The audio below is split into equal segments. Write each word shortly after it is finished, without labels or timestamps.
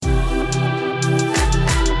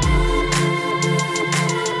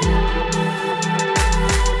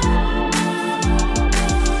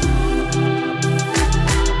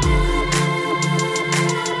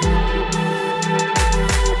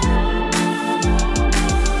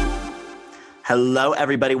Hello,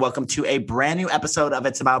 everybody. Welcome to a brand new episode of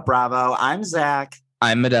It's About Bravo. I'm Zach.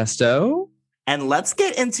 I'm Modesto. And let's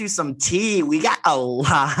get into some tea. We got a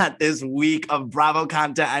lot this week of Bravo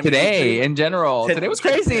content. In general. Today was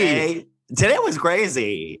crazy. Today was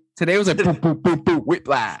crazy. Today was like boop, boop, boop, boop,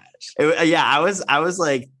 whiplash. I was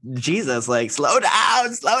like, Jesus, like slow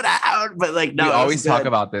down. But like, no, we always talk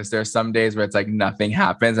about this. There's some days where it's like nothing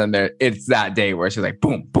happens, and it's that day where it's just like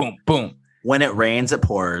boom, boom, boom. When it rains, it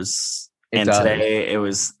pours. Today it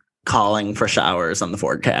was calling for showers on the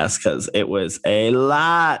forecast because it was a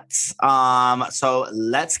lot. So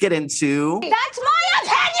let's get into. That's my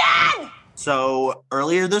opinion. So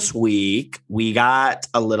earlier this week, we got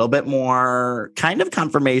a little bit more kind of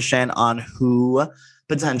confirmation on who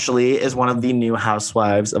potentially is one of the new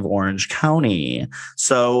housewives of Orange County.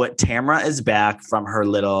 So Tamra is back from her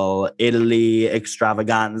little Italy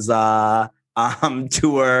extravaganza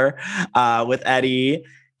tour with Eddie.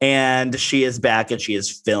 And she is back and she is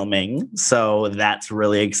filming. So that's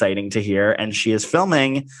really exciting to hear. And she is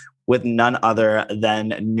filming with none other than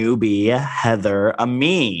newbie Heather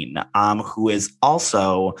Amin, who is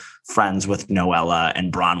also friends with Noella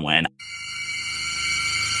and Bronwyn.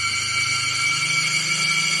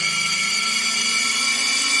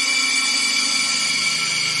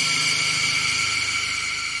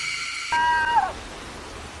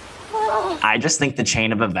 I just think the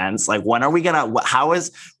chain of events, like when are we gonna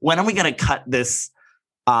cut this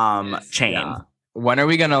chain? Yeah. When are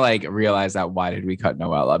we gonna like realize that why did we cut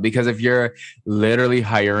Noella? Because if you're literally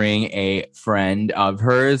hiring a friend of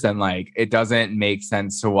hers, then like it doesn't make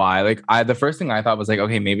sense to why. Like the first thing I thought was like,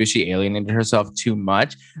 okay, maybe she alienated herself too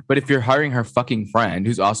much. But if you're hiring her fucking friend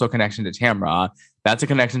who's also a connection to Tamra, that's a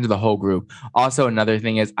connection to the whole group. Also, another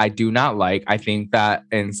thing is I think that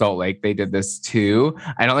in Salt Lake, they did this too.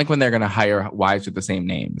 I don't like when they're going to hire wives with the same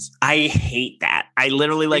names. I hate that. I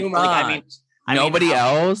literally nobody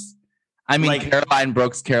else. I mean, like, Caroline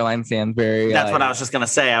Brooks, Caroline Sainsbury. That's what I was just going to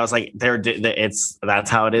say. I was like, that's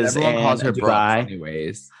how it is. Everyone calls her Brooks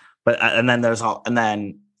anyways. But, and then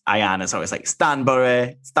Ayan is always like,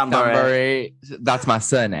 Stanbury. That's my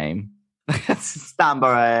surname.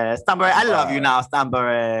 Stanbury, I love you now.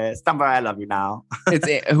 Stanbury, I love you now. There's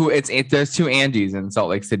two Angies in Salt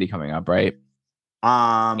Lake City coming up, right?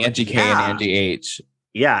 Angie K and Angie H.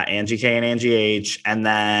 Yeah, Angie K and Angie H, and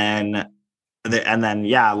then there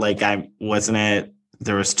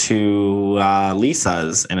was two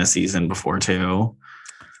Lisas in a season before too.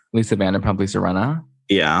 Lisa Vanderpump, Lisa Rinna.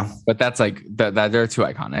 Yeah, but that's like they're too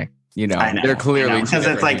iconic. You know, they're clearly because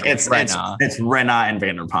it's like it's Rinna and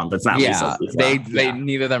Vanderpump. It's not Lisa. They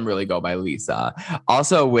neither of them really go by Lisa.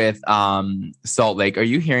 Also with Salt Lake, are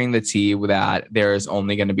you hearing the tea that there's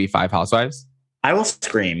only going to be 5 housewives? I will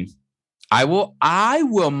scream. I will.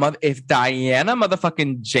 If Diana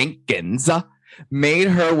motherfucking Jenkins made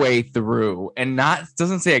her way through and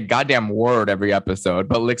doesn't say a goddamn word every episode,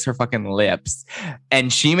 but licks her fucking lips,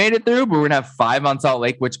 and she made it through, but we're gonna have 5 on Salt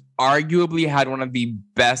Lake, which arguably had one of the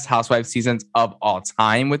best housewife seasons of all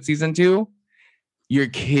time with season 2. You're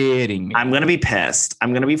kidding me. I'm gonna be pissed.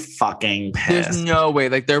 I'm gonna be fucking pissed. There's no way.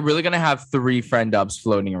 Like, they're really gonna have 3 friend ups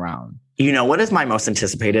floating around. You know what is my most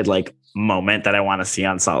anticipated like moment that I want to see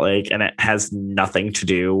on Salt Lake, and it has nothing to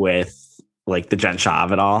do with like the Jen Shah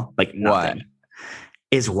of it all. Like nothing. What?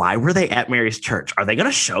 Is why were they at Mary's church? Are they going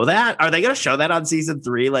to show that? Are they going to show that on season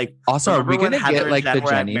 3? Like, also, are we going to get like the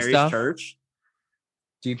Jenny stuff? Church?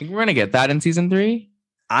 Do you think we're going to get that in season 3?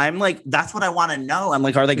 I'm like, that's what I want to know. I'm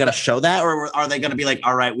like, are they going to show that, or are they going to be like,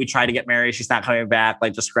 all right, we tried to get Mary, she's not coming back.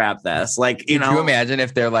 Like, just scrap this. Like, you know, can you imagine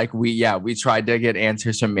if they're like, we tried to get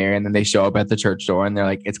answers from Mary, and then they show up at the church door and they're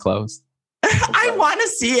like, it's closed. I want to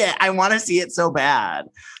see it. I want to see it so bad.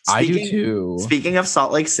 I do too. Speaking of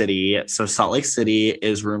Salt Lake City, so Salt Lake City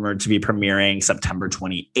is rumored to be premiering September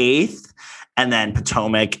 28th. And then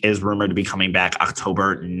Potomac is rumored to be coming back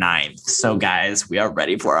October 9th. So guys, we are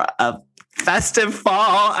ready for a festive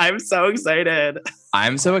fall. I'm so excited.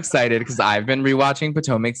 I'm so excited because I've been rewatching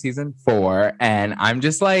Potomac season 4, and I'm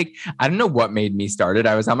just like, I don't know what made me start it.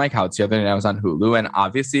 I was on my couch the other day and I was on Hulu, and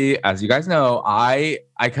obviously, as you guys know, I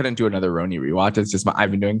couldn't do another Roni rewatch. It's just I've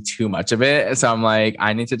been doing too much of it. So I'm like,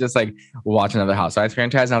 I need to just like watch another Housewives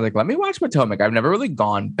franchise. And I was like, let me watch Potomac. I've never really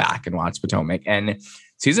gone back and watched Potomac. And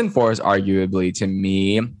season 4 is arguably, to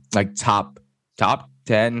me, like top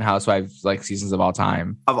 10 Housewives like seasons of all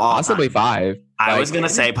time. Possibly 5. I was going to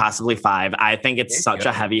say possibly 5. I think it's such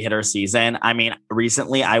a heavy hitter season. I mean,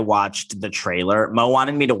 recently I watched the trailer. Mo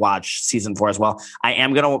wanted me to watch season 4 as well. I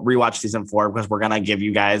am going to rewatch season 4 because we're going to give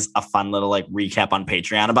you guys a fun little like recap on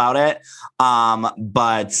Patreon about it.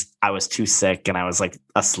 But I was too sick and I was like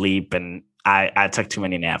asleep and I took too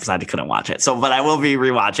many naps. I couldn't watch it. So, but I will be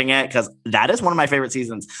rewatching it because that is one of my favorite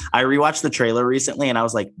seasons. I rewatched the trailer recently and I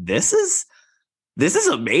was like, this is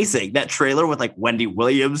amazing. That trailer with like Wendy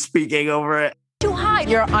Williams speaking over it. You hide.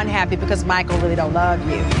 You're unhappy because Michael really don't love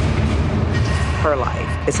you. Her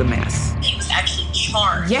life is a mess. He was actually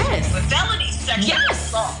charged with felony sexual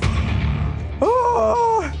assault.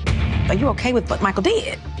 Oh. Are you okay with what Michael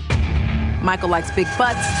did? Michael likes big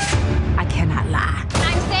butts. I cannot lie.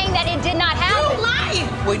 I'm saying that it did not happen. You lying.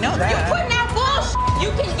 We know that. You putting out bullshit. You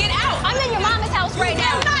can get out. I'm in your mama's house right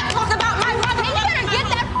now. Do not talk about my mother. And you're gonna get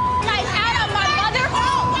that knife out of my mother?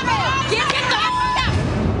 Get the out.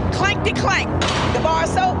 Clankety clank. The bar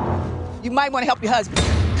soap. You might want to help your husband.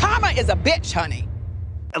 Karma is a bitch, honey.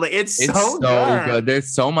 Like it's It's so good.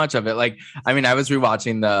 There's so much of it. Like, I mean, I was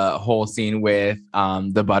rewatching the whole scene with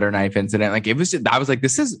the butter knife incident. Like, it was just, I was like,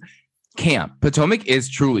 this is camp. Potomac is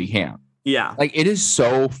truly camp. Yeah. Like, it is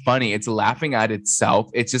so funny. It's laughing at itself.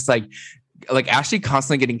 It's just like Ashley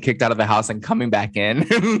constantly getting kicked out of the house and coming back in.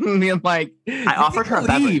 And like, I offered her a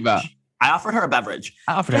beverage. I offered her a beverage.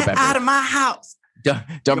 Get out of my house.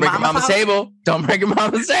 Don't break your mama's table. Don't break your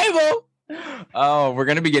mama's table. Oh, we're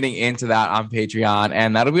gonna be getting into that on Patreon,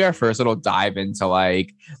 and that'll be our first little dive into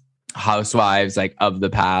like housewives, like of the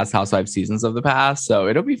past, housewives seasons of the past. So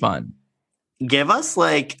it'll be fun. Give us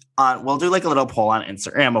like we'll do like a little poll on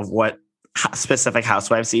Instagram of what specific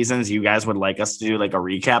housewife seasons you guys would like us to do like a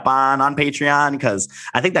recap on Patreon, because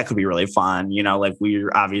I think that could be really fun. You know, like we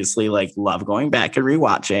obviously like love going back and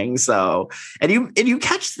rewatching. So and you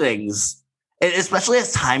catch things, especially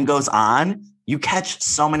as time goes on. You catch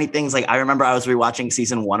so many things. Like I remember I was rewatching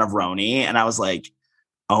season 1 of Roni and I was like,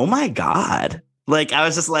 oh my God. Like I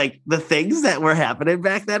was just like, the things that were happening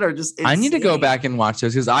back then are just insane. I need to go back and watch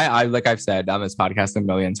those because I like I've said on this podcast a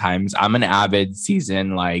million times, I'm an avid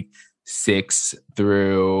season like 6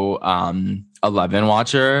 through 11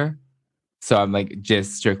 watcher. So I'm like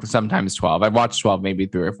just strictly sometimes 12. I've watched 12 maybe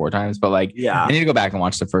 3 or 4 times, but like I need to go back and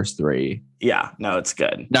watch the first 3. Yeah, no, it's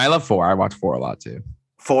good. No, I love 4. I watch 4 a lot too.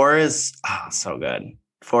 4 is so good.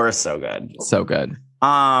 4 is so good. So good.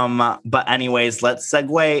 But anyways, let's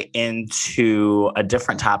segue into a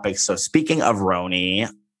different topic. So speaking of Roni,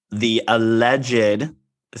 the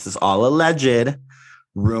this is all alleged,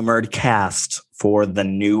 rumored cast for the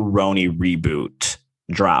new Roni reboot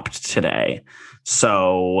dropped today.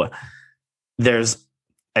 So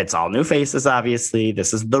it's all new faces, obviously.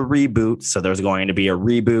 This is the reboot. So there's going to be a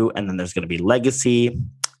reboot and then there's going to be legacy.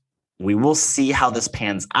 We will see how this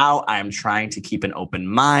pans out. I'm trying to keep an open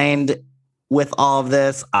mind with all of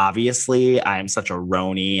this. Obviously, I'm such a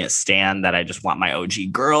Roni stan that I just want my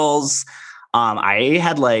OG girls. I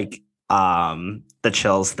had like the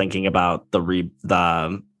chills thinking about the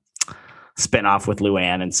spinoff with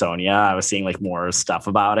Luann and Sonia. I was seeing like more stuff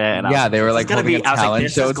about it. And they were like holding a talent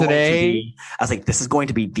show today. I was like, this is going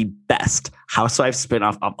to be the best Housewives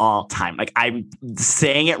spinoff of all time. Like I'm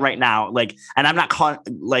saying it right now. Like, and I'm not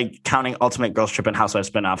counting Ultimate Girls Trip and Housewives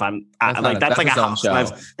spinoff. That's like a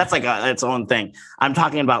Housewives. That's like its own thing. I'm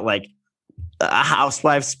talking about like a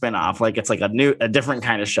Housewives spinoff. Like it's like a different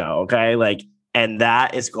kind of show. Okay. Like, and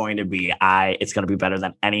that is going to be it's going to be better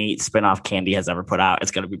than any spinoff Candy has ever put out.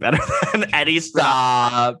 It's going to be better than any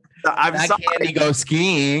spinoff. Stop. Candy go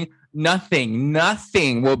skiing.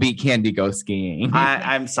 Nothing will beat Candy go skiing.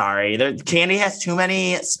 I'm sorry. Candy has too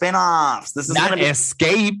many spinoffs. This is not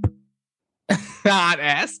Escape. Not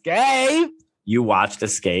Escape. You watched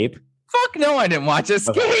Escape? Fuck no, I didn't watch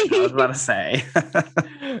Escape. Okay, I was about to say.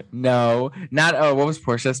 No, not what was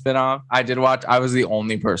Portia's spinoff? I did watch. I was the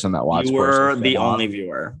only person that watched. You were the only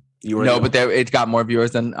viewer. It got more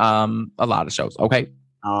viewers than a lot of shows. Okay,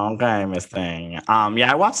 Miss Thing.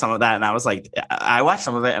 Yeah, I watched some of that, and I was like, I watched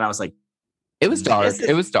some of it, and I was like, it was dark.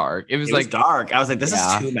 It was dark. It was dark. I was like, this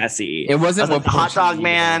is too messy. It wasn't what the Hot Dog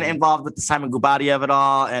Man involved with the Simon Guobadia of it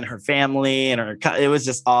all, and her family, and it was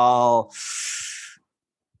just all.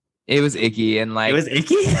 It was icky and like it was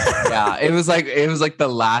icky. Yeah, it was like the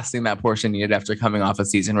last thing that Portia needed after coming off a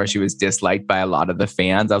season where she was disliked by a lot of the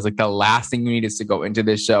fans. I was like, the last thing you need is to go into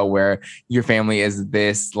this show where your family is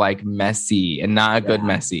this like messy and not a good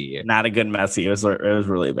messy. Not a good messy. It was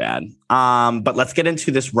really bad. But let's get into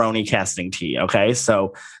this Roni casting tea. Okay,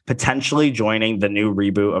 so potentially joining the new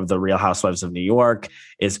reboot of The Real Housewives of New York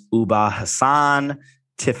is Ubah Hassan,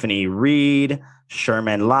 Tiffany Reed,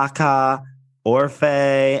 Sherman Laka,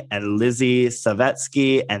 Orfe, and Lizzie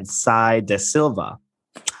Savetsky, and Sai De Silva.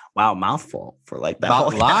 Wow, mouthful for like that.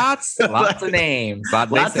 Lots of names.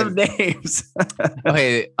 Lots of names.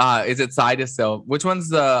 Okay, is it Sai De Silva? Which one's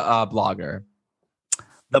the blogger?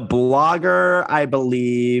 The blogger, I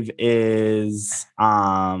believe, is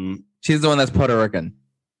She's the one that's Puerto Rican.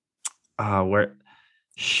 where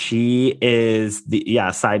she is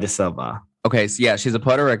Sai de Silva. Okay, so yeah, she's a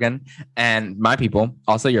Puerto Rican, and my people,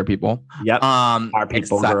 also your people. Yep. Our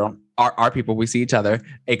people, girl. Our people, we see each other.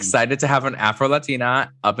 Excited to have an Afro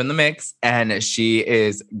Latina up in the mix, and she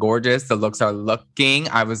is gorgeous. The looks are looking.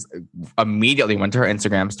 I was immediately went to her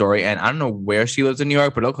Instagram story, and I don't know where she lives in New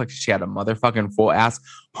York, but it looked like she had a motherfucking full ass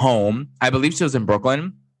home. I believe she was in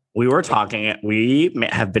Brooklyn. We were talking. We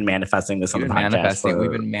have been manifesting this on the podcast.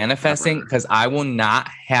 We've been manifesting because I will not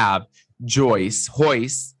have Joyce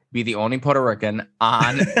Hoyce be the only Puerto Rican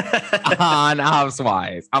on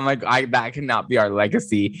Housewives. I'm like, that cannot be our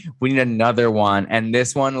legacy. We need another one. And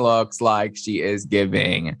this one looks like she is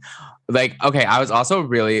giving. Like, okay, I was also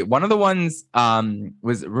really, one of the ones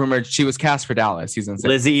was rumored she was cast for Dallas season 6.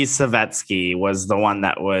 Lizzie Savetsky was the one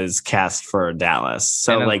that was cast for Dallas.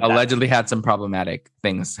 So and like allegedly had some problematic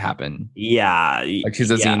things happen. Yeah. Like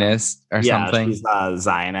she's a Zionist or something. She's a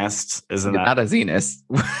Zionist, isn't that? Not a Zionist.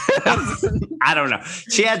 I don't know.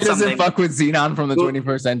 She had something. Doesn't fuck with Xenon from the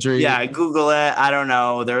 21st century. Yeah, Google it. I don't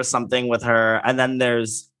know. There's something with her. And then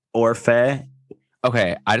there's Orfe.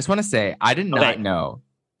 Okay, I just want to say, I did not know.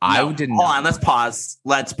 I didn't. Hold on, let's pause.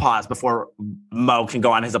 Let's pause before Mo can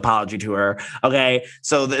go on his apology to her. Okay,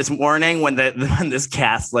 so this morning when this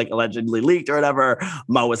cast like allegedly leaked or whatever,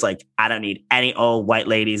 Mo was like, "I don't need any old white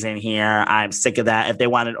ladies in here. I'm sick of that. If they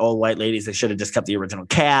wanted old white ladies, they should have just kept the original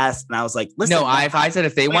cast." And I was like, "Listen." No, I said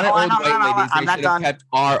if they wanted old white ladies, they should have kept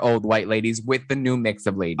our old white ladies with the new mix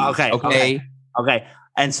of ladies. Okay.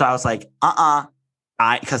 And so I was like,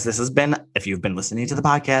 because this has been, if you've been listening to the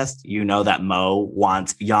podcast, you know that Mo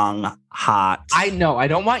wants young, hot. I know. I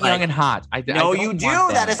don't want young and hot. No, you do.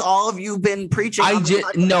 That is all of you've been preaching.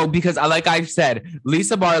 No, because like I've said,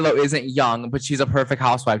 Lisa Barlow isn't young, but she's a perfect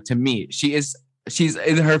housewife to me. She's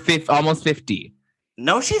in her almost 50.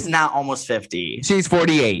 No, she's not almost 50. She's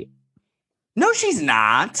 48. No, she's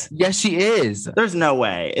not. Yes, she is. There's no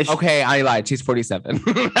way. Okay, I lied. She's 47.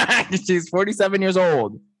 She's 47 years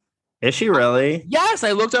old. Is she really? Yes,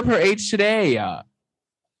 I looked up her age today.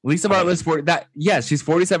 Lisa Bartlow's 40. Yes, she's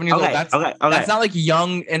 47 years old. That's not like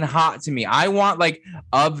young and hot to me. I want like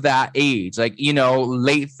of that age, like, you know,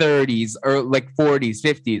 late 30s or like 40s,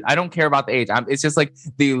 50s. I don't care about the age. It's just like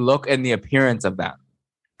the look and the appearance of them.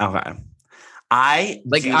 Okay. I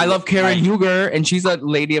love Karen Huger, and she's a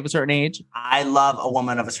lady of a certain age. I love a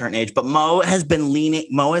woman of a certain age, but Mo has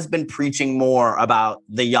been preaching more about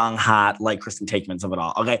the young, hot, like Kristen Taekmans of it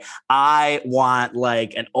all. Okay. I want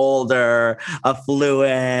like an older,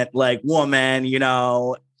 affluent, like woman, you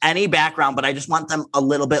know, any background, but I just want them a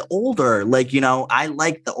little bit older. Like, you know, I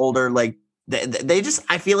like the older, like,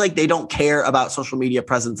 I feel like they don't care about social media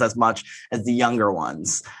presence as much as the younger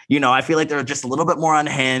ones. You know, I feel like they're just a little bit more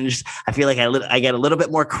unhinged. I feel like I get a little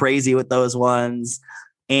bit more crazy with those ones.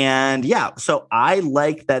 And yeah, so I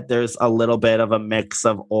like that there's a little bit of a mix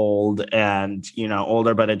of old and, you know,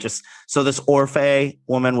 older, but so this Orfe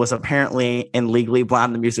woman was apparently in Legally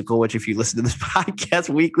Blonde, the musical, which if you listen to this podcast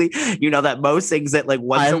weekly, you know that Mo sings it like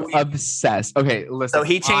once a week. I'm obsessed. Okay, listen. So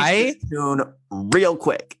he changed his tune real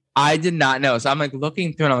quick. I did not know. So I'm like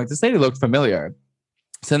looking through and I'm like, this lady looked familiar.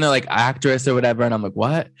 So then they're like actress or whatever. And I'm like,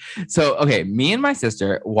 what? So, okay. Me and my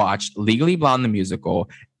sister watched Legally Blonde, the musical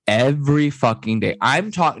every fucking day.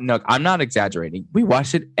 I'm not exaggerating. We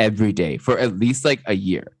watched it every day for at least like a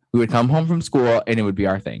year. We would come home from school and it would be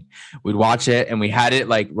our thing. We'd watch it and we had it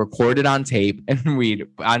like recorded on tape and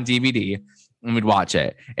on DVD. And we'd watch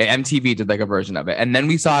it. And MTV did like a version of it. And then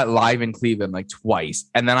we saw it live in Cleveland like twice.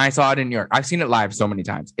 And then I saw it in New York. I've seen it live so many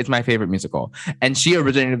times. It's my favorite musical. And she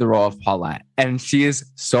originated the role of Paulette. And she is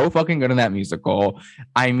so fucking good in that musical.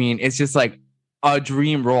 I mean, it's just like a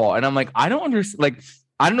dream role. And I'm like, I don't understand. Like,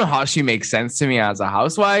 I don't know how she makes sense to me as a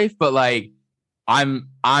housewife, but like, I'm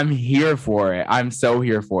here for it. I'm so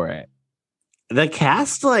here for it. The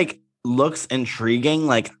cast, like, looks intriguing.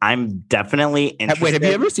 Like, I'm definitely interested. Wait, have you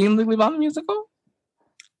ever seen Legally Blonde the musical?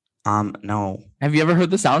 No. Have you ever heard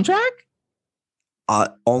the soundtrack?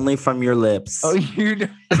 Only from your lips. Oh, you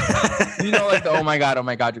know, like the oh my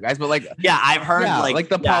god, you guys. But like, yeah, I've heard like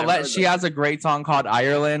the Paulette. She has a great song called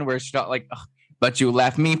Ireland, where she like, but you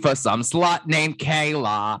left me for some slut named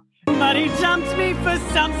Kayla. Somebody dumped me for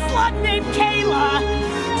some slut named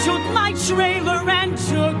Kayla. Took my trailer and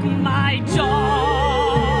took my dog.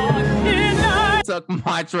 Took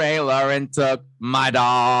my trailer and took my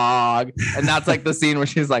dog. And that's like the scene where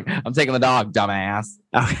she's like, I'm taking the dog, dumbass.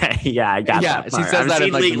 Okay, yeah, I got that. Yeah, she says that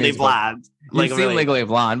in like Legally Blonde. You've seen Legally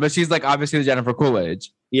Blonde, but she's like obviously the Jennifer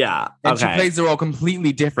Coolidge. Yeah. And she plays the role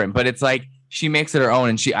completely different, but it's like she makes it her own,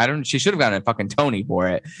 and she should have gotten a fucking Tony for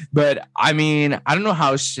it. But I mean, I don't know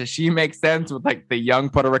how she makes sense with like the young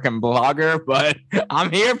Puerto Rican blogger, but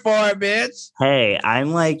I'm here for it, bitch. Hey,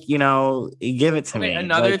 I'm like, give it to me.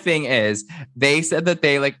 Another thing is they said that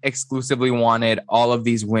they like exclusively wanted all of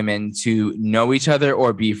these women to know each other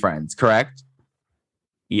or be friends, correct?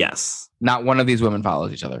 Yes. Not one of these women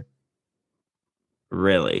follows each other.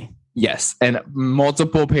 Really? Yes. And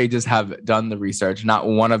multiple pages have done the research. Not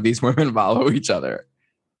one of these women follow each other.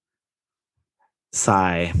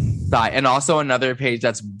 Sigh. And also another page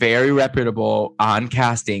that's very reputable on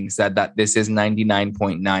casting said that this is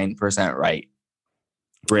 99.9% right.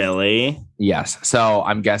 Really? Yes. So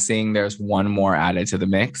I'm guessing there's one more added to the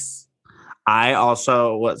mix. I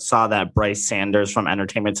also saw that Bryce Sanders from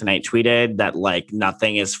Entertainment Tonight tweeted that like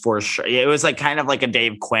nothing is for sure. It was like kind of like a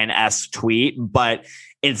Dave Quinn-esque tweet, but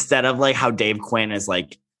instead of like how Dave Quinn is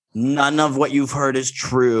like, none of what you've heard is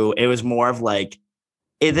true. It was more of like,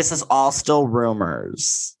 this is all still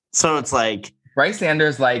rumors. So it's like Bryce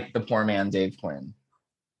Sanders, like the poor man, Dave Quinn.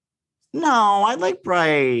 No, I like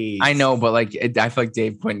Bryce. I know, but like I feel like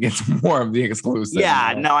Dave Quinn gets more of the exclusive.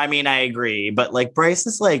 Yeah, no, I mean, I agree. But like Bryce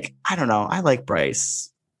is like, I don't know. I like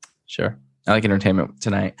Bryce. Sure. I like Entertainment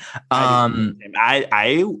Tonight. I've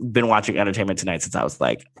been watching Entertainment Tonight since I was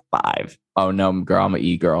like 5. Oh no, girl, I'm an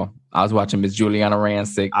E-girl. I was watching Miss Juliana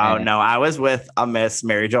Rancic. Oh no, I was with a Miss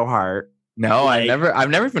Mary Jo Hart. No, like, I've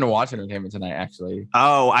never been to watch Entertainment Tonight, actually.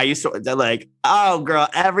 Oh, I used to like, oh girl,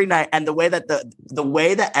 every night. And the way that the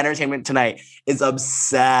way that Entertainment Tonight is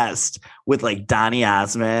obsessed with like Donny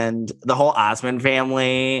Osmond, the whole Osmond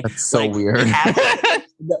family. That's so like, weird.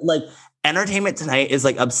 Like Entertainment Tonight is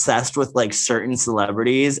like obsessed with like certain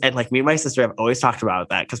celebrities. And like me and my sister have always talked about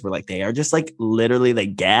that because we're like, they are just like literally they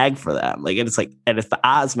gag for them. Like, and it's like, and it's the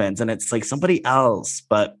Osmonds and it's like somebody else,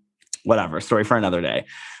 but whatever, story for another day.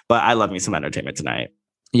 But I love me some Entertainment Tonight.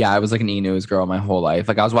 Yeah, I was like an E-News girl my whole life.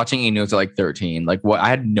 Like I was watching E-News at like 13. Like what I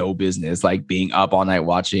had no business like being up all night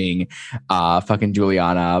watching fucking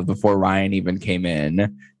Juliana before Ryan even came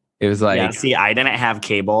in. It was like, yeah, see, I didn't have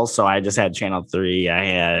cable, so I just had Channel 3. I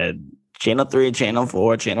had Channel 3, Channel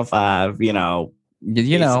 4, Channel 5, know,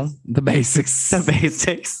 the basics. The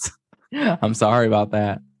basics. I'm sorry about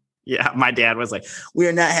that. Yeah, my dad was like,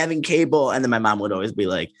 we're not having cable. And then my mom would always be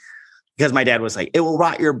like, because my dad was like, it will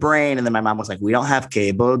rot your brain. And then my mom was like, we don't have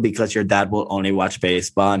cable because your dad will only watch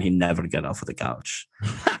baseball and he never get off of the couch.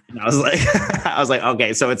 And I was like,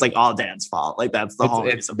 okay, so it's like all dad's fault. Like that's the whole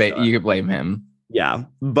reason. You could blame him. Yeah.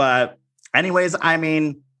 But anyways, I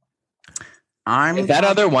mean, if that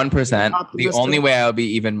other 1%, the only way I'll be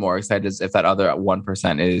even more excited is if that other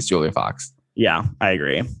 1% is Julia Fox. Yeah, I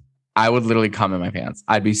agree. I would literally come in my pants.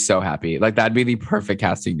 I'd be so happy. Like that'd be the perfect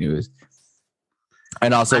casting news.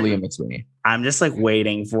 And also Liam McSweeney. I'm just like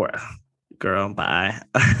waiting for girl. Bye.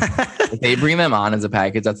 If they bring them on as a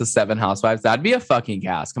package, that's a 7 housewives. That'd be a fucking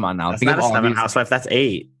cast. Come on now. That's not a 7 housewife. That's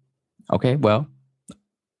 8. Okay, well,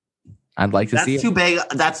 I'd like to see it. That's too big.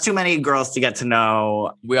 That's too many girls to get to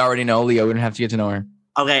know. We already know Leo. We don't have to get to know her.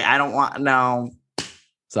 Okay, I don't want no.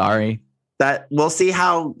 Sorry. That we'll see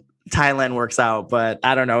how Thailand works out, but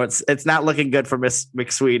I don't know. It's not looking good for Miss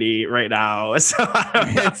McSweeney right now. So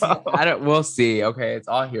I don't know. We'll see. Okay, it's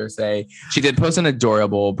all hearsay. She did post an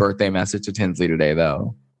adorable birthday message to Tinsley today,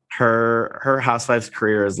 though. Her housewife's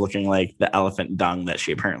career is looking like the elephant dung that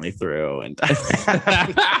she apparently threw, and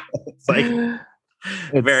it's like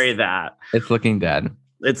very that. It's looking dead.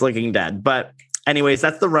 It's looking dead. But anyways,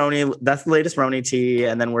 that's the latest Roni tea,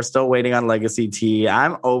 and then we're still waiting on Legacy tea.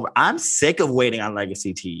 I'm sick of waiting on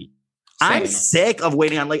Legacy tea. Same. I'm sick of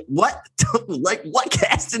waiting on what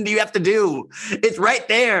casting do you have to do? It's right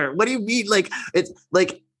there. What do you mean? Like it's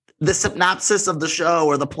like the synopsis of the show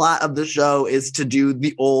or the plot of the show is to do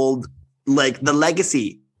the old, like the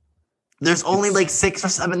Legacy. There's only like 6 or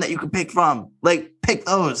 7 that you can pick from. Like pick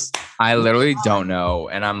those. I literally don't know.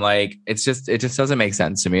 And I'm like, it just doesn't make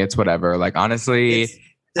sense to me. It's whatever. Like, honestly,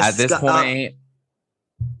 at this point,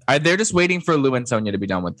 they're just waiting for Lou and Sonia to be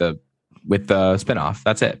done with the spinoff.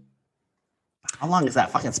 That's it. How long is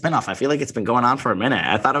that fucking spinoff? I feel like it's been going on for a minute.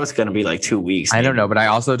 I thought it was going to be like 2 weeks. I don't know, but I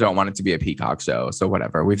also don't want it to be a Peacock show. So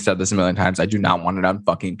whatever. We've said this a million times. I do not want it on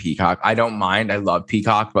fucking Peacock. I don't mind. I love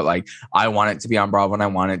Peacock, but like I want it to be on Bravo and I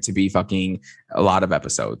want it to be fucking a lot of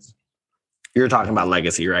episodes. You're talking about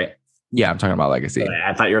Legacy, right? Yeah, I'm talking about Legacy.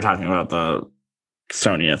 I thought you were talking about the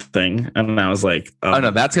Sonia thing. And I was like, oh no,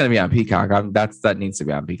 that's going to be on Peacock. That needs to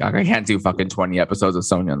be on Peacock. I can't do fucking 20 episodes of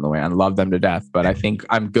Sonia on the way. I love them to death, but I think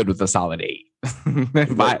I'm good with a solid 8.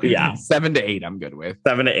 Yeah, 7 to 8 I'm good with.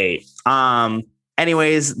 7 to 8.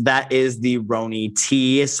 Anyways, that is the Roni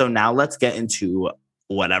tea. So now let's get into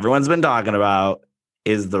what everyone's been talking about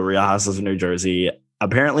is the Real Housewives of New Jersey.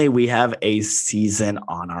 Apparently, we have a season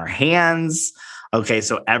on our hands. Okay,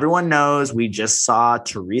 so everyone knows we just saw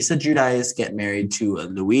Teresa Giudice get married to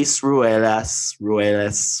Luis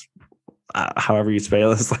Ruelas, however you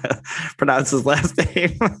pronounce his last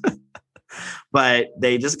name. But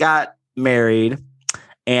they just got married,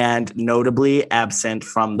 and notably absent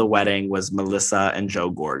from the wedding was Melissa and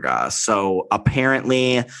Joe Gorga. So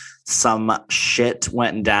apparently some shit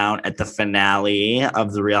went down at the finale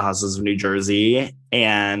of The Real Housewives of New Jersey,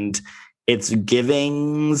 and it's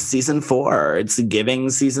giving season 4. It's giving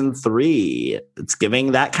season 3. It's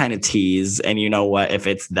giving that kind of tease. And you know what? If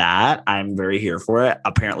it's that, I'm very here for it.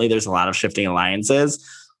 Apparently, there's a lot of shifting alliances.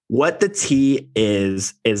 What the tea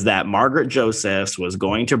is that Margaret Josephs was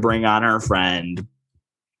going to bring on her friend,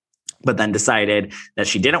 but then decided that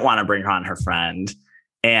she didn't want to bring on her friend.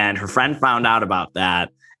 And her friend found out about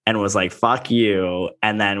that and was like, fuck you.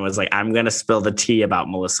 And then was like, I'm going to spill the tea about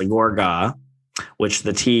Melissa Gorga, which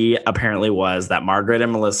the tea apparently was that Margaret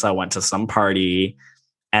and Melissa went to some party.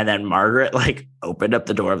 And then Margaret like opened up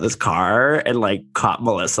the door of this car and like caught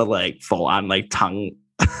Melissa like full on like tongue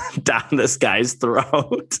down this guy's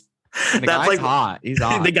throat. The guy's like hot. He's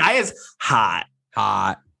hot. The guy is hot.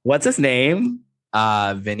 Hot. What's his name?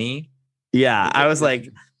 Vinny. Yeah, I was like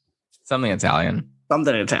something Italian.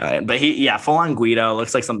 Something Italian. But full on Guido.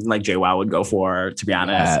 Looks like something like JWoww would go for, to be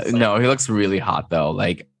honest. No, he looks really hot though.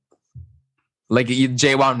 Like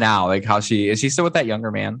JWoww now, like how is she still with that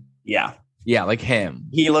younger man? Yeah. Yeah, like him.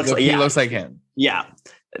 He looks like him. Yeah.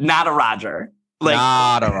 Not a Roger. Like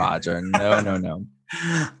not a Roger. No.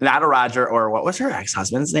 Not a Roger, or what was her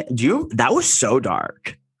ex-husband's name? That was so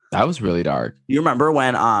dark. That was really dark. You remember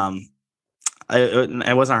when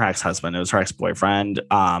it wasn't her ex-husband, it was her ex-boyfriend,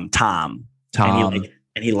 Tom. And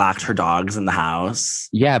he locked her dogs in the house.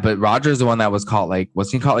 Yeah, but Roger's the one that was caught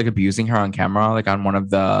wasn't he caught like abusing her on camera, like on one of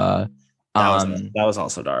the that was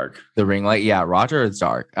also dark. The ring light. Yeah, Roger is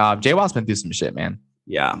dark. JWoww's been through some shit, man.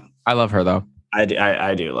 Yeah. I love her though. I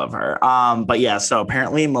do love her. But yeah, so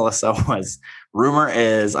apparently allegedly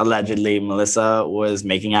Melissa was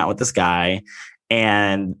making out with this guy,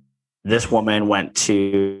 and this woman went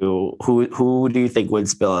to who do you think would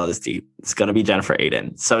spill this tea? It's gonna be Jennifer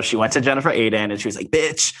Aydin. So she went to Jennifer Aydin and she was like,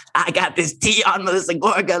 "Bitch, I got this tea on Melissa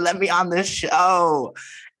Gorga. Let me on this show."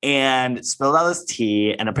 And spilled all this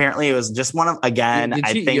tea, and apparently it was just one of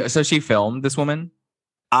So she filmed this woman.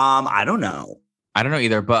 I don't know. I don't know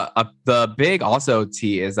either, but the big also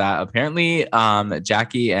tea is that apparently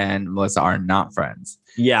Jackie and Melissa are not friends.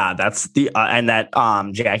 Yeah, that's and that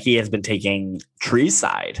Jackie has been taking Tree's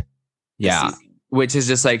side. Yeah, which is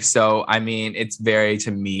just like, so, I mean, it's very,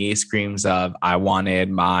 to me, screams of I wanted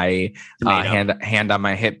my hand on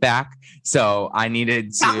my hip back. So I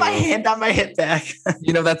needed to... Not my hand on my hip back.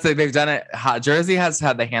 That's like, they've done it. Jersey has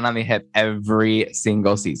had the hand on the hip every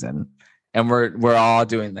single season. And we're all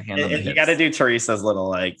doing the hand on the hip. You got to do Teresa's little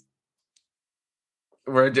like...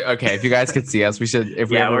 Okay, if you guys could see us, we should, if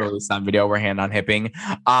we ever release that video, we're hand on hipping.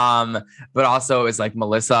 But also it's like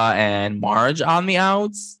Melissa and Marge on the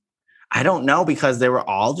outs. I don't know, because they were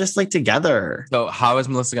all just like together. So how is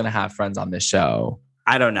Melissa going to have friends on this show?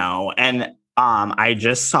 I don't know. And I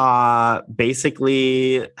just saw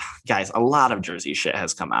basically, guys, a lot of Jersey shit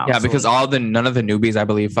has come out. Yeah, because none of the newbies, I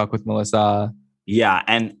believe, fuck with Melissa. Yeah.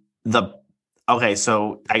 And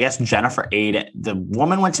so I guess Jennifer Aydin, the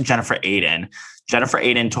woman went to Jennifer Aydin. Jennifer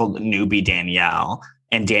Aydin told newbie Danielle,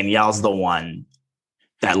 and Danielle's the one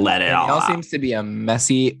that let it all out. Danielle seems to be a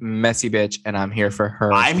messy bitch, and I'm here for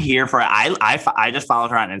her. I'm here for it. I just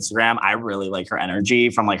followed her on Instagram. I really like her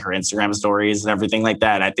energy from like her Instagram stories and everything like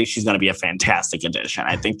that. I think she's going to be a fantastic addition.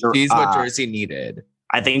 I think she's what Jersey needed.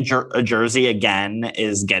 I think Jersey again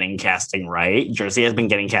is getting casting right. Jersey has been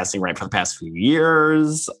getting casting right for the past few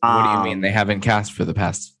years. What do you mean they haven't cast for the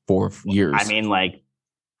past 4 years? I mean, like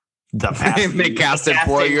the past. They casted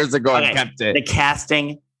 4 years ago and kept it. The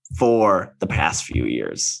casting for the past few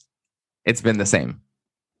years, it's been the same.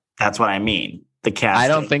 That's what I mean. The casting. I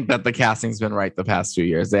don't think that the casting's been right the past 2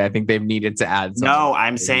 years. I think they've needed to add something. No,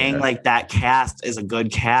 I'm saying like that cast is a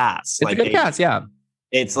good cast. It's a good cast, yeah.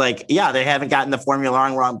 It's like, yeah, they haven't gotten the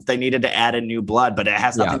formula wrong. They needed to add a new blood, but it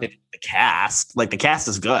has nothing to do with the cast. Like the cast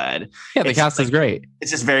is good. Yeah, the cast is great.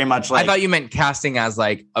 It's just very much like, I thought you meant casting as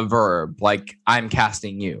like a verb, like I'm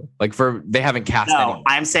casting you. Like they haven't cast anyone.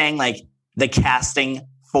 I'm saying like the casting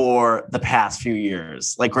for the past few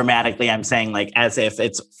years. Like grammatically, I'm saying like as if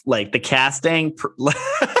it's like the casting.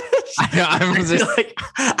 I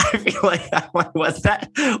feel like what's that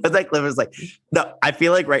clip is like, no, I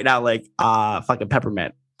feel like right now, like fucking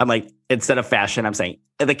Peppermint. I'm like, instead of fashion, I'm saying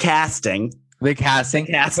the casting The casting.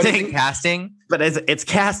 Casting. But is it casting. But it's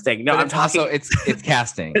casting. No, But I'm talking. also it's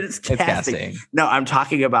casting. It's casting. No, I'm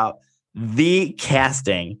talking about the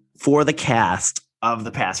casting for the cast of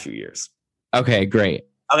the past few years. Okay, great.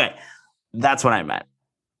 Okay, that's what I meant.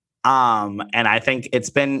 And I think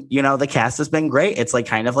it's been, the cast has been great. It's like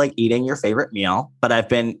kind of like eating your favorite meal, but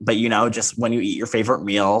just when you eat your favorite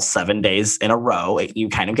meal 7 days in a row, you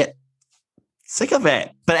kind of get sick of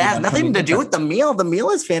it. But it has nothing to do with the meal. The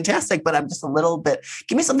meal is fantastic, but I'm just a little bit,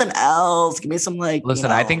 give me something else. Give me some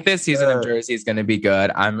Listen, I think this season of Jersey is going to be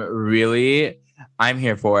good. I'm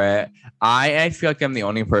here for it. I feel like I'm the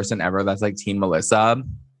only person ever that's like Team Melissa.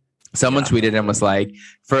 Someone tweeted and was like,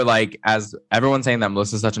 as everyone's saying that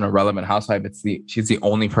Melissa's such an irrelevant housewife, she's the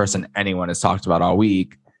only person anyone has talked about all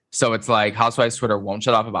week. So it's like Housewives Twitter won't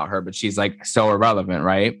shut up about her, but she's like so irrelevant,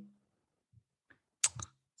 right?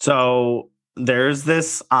 So there's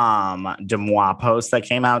this Demois post that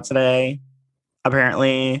came out today,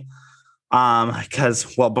 apparently.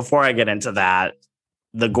 Because before I get into that,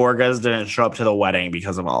 the Gorgas didn't show up to the wedding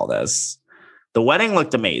because of all this. The wedding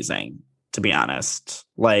looked amazing, to be honest.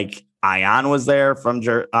 Like Ayan was there from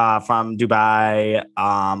Dubai.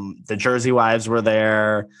 The Jersey wives were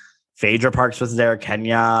there. Phaedra Parks was there.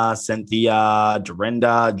 Kenya, Cynthia,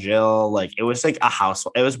 Dorinda, Jill. Like it was like a house.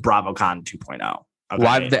 It was BravoCon 2.0.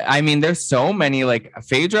 Okay. There's so many. Like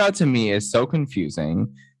Phaedra to me is so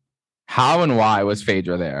confusing. How and why was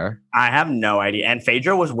Phaedra there? I have no idea. And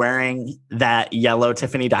Phaedra was wearing that yellow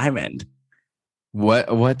Tiffany diamond.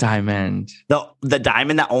 What diamond? The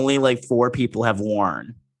diamond that only like 4 people have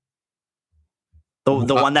worn.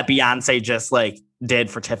 The one that Beyonce just like did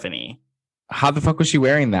for Tiffany. How the fuck was she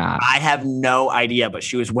wearing that? I have no idea, but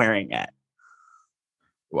she was wearing it.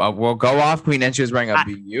 Well, we'll go off, Queen, and she was wearing a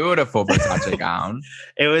beautiful Versace gown.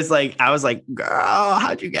 It was like, I was like, girl,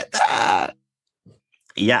 how'd you get that?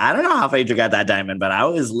 Yeah, I don't know how Phaedra got that diamond, but I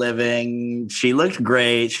was living. She looked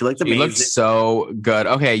great. She looked amazing. She looked so good.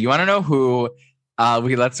 Okay, you want to know who?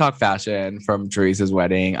 Let's talk fashion from Teresa's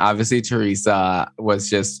wedding. Obviously, Teresa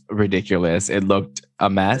was just ridiculous. It looked a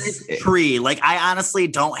mess. I honestly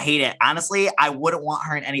don't hate it. Honestly, I wouldn't want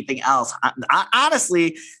her in anything else.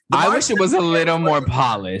 Honestly, I wish it was a little more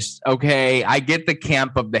polished. Okay, I get the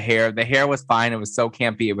camp of the hair. The hair was fine. It was so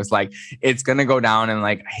campy. It was like it's gonna go down and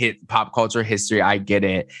like hit pop culture history. I get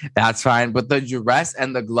it. That's fine. But the dress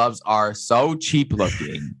and the gloves are so cheap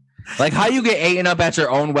looking. Like how you get eaten up at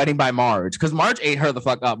your own wedding by Marge, because Marge ate her the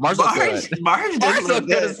fuck up. Marge looked good. Marge looked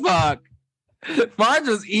good as fuck. Marge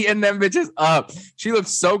was eating them bitches up. She looked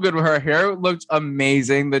so good with her hair. Looked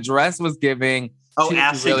amazing. The dress was giving. Oh,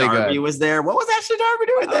 Ashley really Darby was there. What was Ashley Darby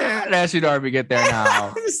doing there? How did Ashley Darby get there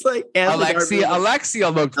now? It's like Alexia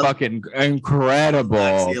looked fucking incredible.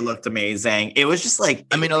 Alexia looked amazing. It was just like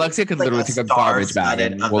Alexia could literally take a garbage bag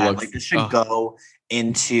and will look. Like this should go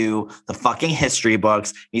into the fucking history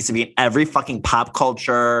books. It needs to be in every fucking pop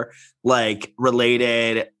culture like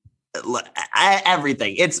related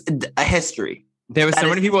everything. It's a history. There was so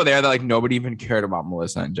many people there that like nobody even cared about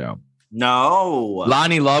Melissa and Joe. No.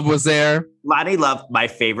 Lonnie Love was there. Lonnie Love, my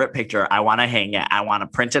favorite picture. I want to hang it. I want to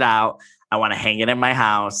print it out. I want to hang it in my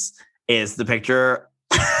house. Is the picture.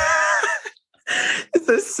 It's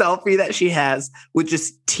a selfie that she has with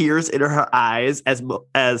just tears in her eyes as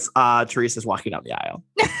Teresa's walking down the aisle.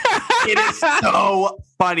 It is so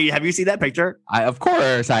funny. Have you seen that picture? Of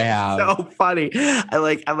course I have. So funny. I'm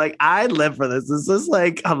like, I live for this. This is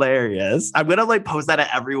like hilarious. I'm gonna like post that at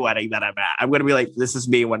every wedding that I'm at. I'm gonna be like, this is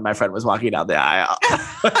me when my friend was walking down the aisle.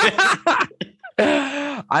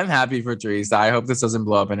 I'm happy for Teresa. I hope this doesn't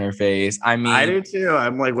blow up in her face. I mean, I do too.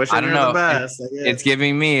 I'm like wishing her the best. It's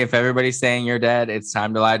giving me, if everybody's saying you're dead, it's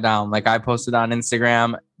time to lie down. Like I posted on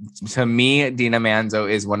Instagram, to me, Dina Manzo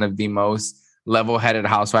is one of the most level-headed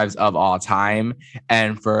housewives of all time.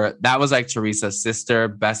 And that was like Teresa's sister,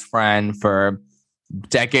 best friend for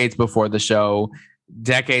decades before the show,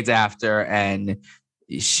 decades after, and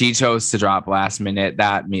she chose to drop last minute.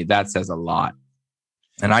 That says a lot.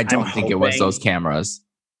 And I don't think it was those cameras.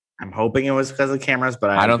 I'm hoping it was because of cameras,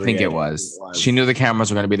 but I don't think it was. She knew the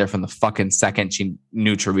cameras were going to be there from the fucking second she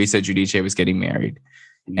knew Teresa Giudice was getting married.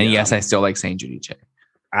 And yes, I still like saying Giudice.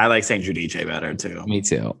 I like saying Giudice better too. Me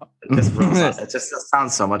too. It just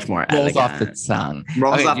sounds so much more rolls off the tongue.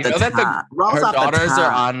 Rolls off the tongue. Her daughters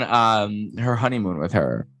are on her honeymoon with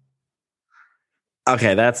her.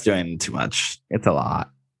 Okay, that's doing too much. It's a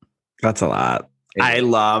lot. That's a lot. I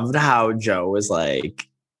loved how Joe was like,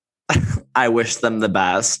 I wish them the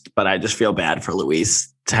best, but I just feel bad for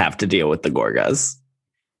Luis to have to deal with the Gorgas.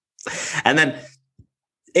 And then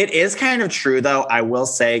It is kind of true, though, I will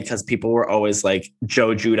say, because people were always like,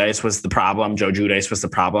 Joe Giudice was the problem. Joe Giudice was the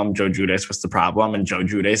problem. Joe Giudice was the problem. And Joe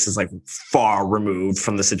Giudice is like far removed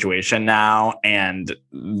from the situation now. And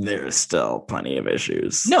there's still plenty of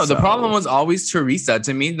issues. No, the problem was always Teresa.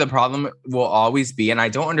 To me, the problem will always be, and I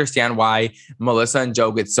don't understand why Melissa and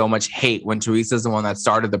Joe get so much hate when Teresa's the one that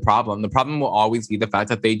started the problem. The problem will always be the fact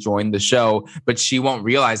that they joined the show, but she won't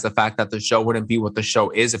realize the fact that the show wouldn't be what the show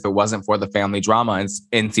is if it wasn't for the family drama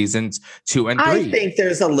in seasons 2 and 3. I think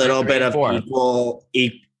there's a little bit of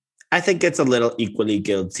I think it's a little equally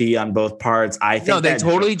guilty on both parts. I think no, they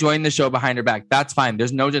totally joined the show behind her back. That's fine.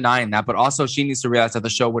 There's no denying that. But also, she needs to realize that the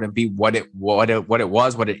show wouldn't be what it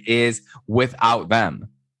is without them.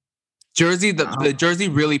 Jersey, the Jersey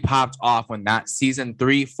really popped off when that season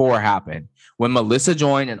 3-4 happened. When Melissa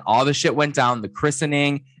joined and all the shit went down, the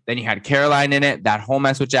christening, then you had Caroline in it, that whole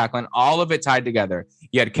mess with Jacqueline, all of it tied together.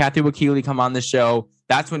 You had Kathy Wakili come on the show.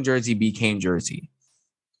 That's when Jersey became Jersey.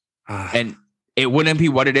 And it wouldn't be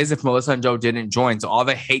what it is if Melissa and Joe didn't join. So all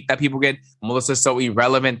the hate that people get, Melissa's so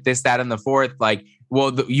irrelevant, this, that, and the fourth, like,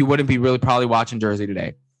 well, you wouldn't be really probably watching Jersey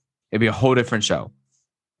today. It'd be a whole different show.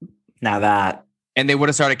 Now that. And they would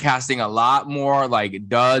have started casting a lot more like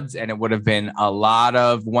duds, and it would have been a lot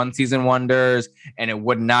of one season wonders, and it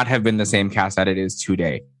would not have been the same cast that it is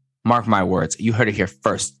today. Mark my words. You heard it here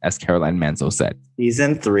first, as Caroline Manzo said.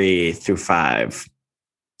 Season 3 through 5.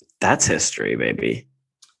 That's history, baby.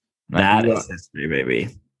 That is history, baby.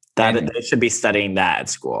 They should be studying that at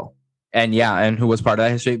school. And yeah, and who was part of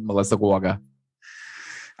that history? Melissa Gorga.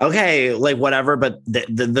 Okay, like whatever, but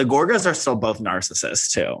the Gorgas are still both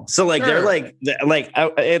narcissists too. So like They're like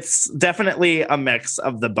it's definitely a mix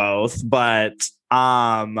of the both. But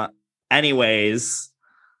anyways,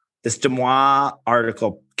 this Demois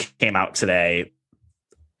article came out today,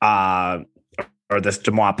 or this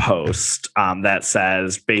Demois post that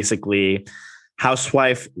says basically,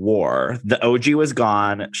 housewife war. The OG was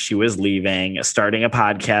gone. She was leaving, starting a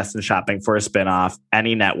podcast and shopping for a spinoff,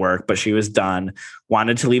 any network, but she was done.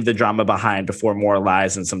 Wanted to leave the drama behind before more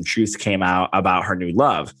lies and some truth came out about her new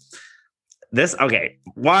love. This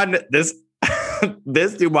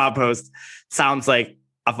Dubois post sounds like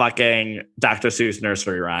a fucking Dr. Seuss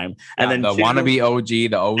nursery rhyme. And then the wannabe OG,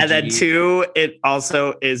 the OG. And then 2, it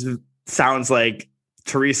also sounds like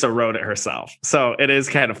Teresa wrote it herself. So it is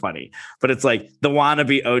kind of funny, but it's like the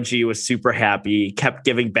wannabe OG was super happy, kept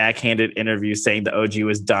giving backhanded interviews saying the OG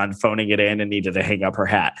was done, phoning it in and needed to hang up her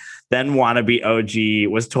hat. Then wannabe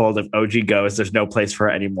OG was told if OG goes, there's no place for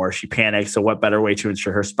her anymore. She panicked. So what better way to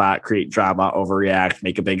ensure her spot, create drama, overreact,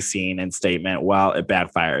 make a big scene and statement? Well, it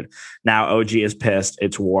backfired. Now OG is pissed.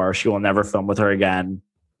 It's war. She will never film with her again,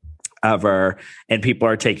 ever. And people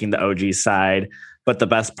are taking the OG's side. But the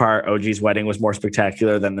best part, OG's wedding was more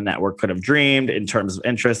spectacular than the network could have dreamed in terms of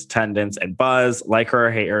interest, attendance, and buzz. Like her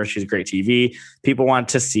or hate her, she's great TV. People want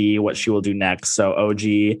to see what she will do next. So OG,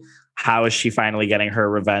 how is she finally getting her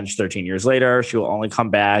revenge 13 years later? She will only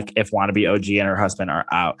come back if wannabe OG and her husband are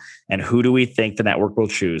out. And who do we think the network will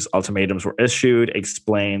choose? Ultimatums were issued,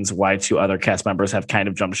 explains why 2 other cast members have kind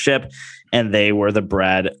of jumped ship, and they were the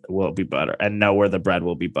bread will be buttered, and know where the bread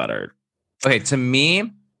will be buttered. Okay, to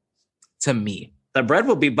me, the bread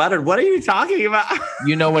will be buttered. What are you talking about?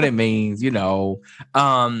 You know what it means. They know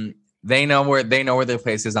where their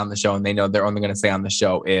place is on the show, and they know they're only going to stay on the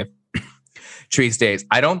show if Tree stays.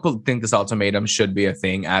 I don't think this ultimatum should be a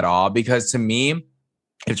thing at all, because to me,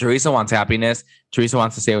 if Teresa wants happiness, Teresa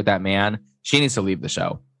wants to stay with that man, she needs to leave the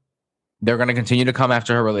show. They're going to continue to come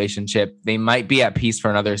after her relationship. They might be at peace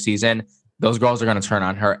for another season. Those girls are going to turn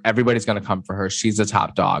on her. Everybody's going to come for her. She's the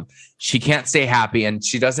top dog. She can't stay happy, and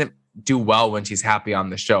she doesn't do well when she's happy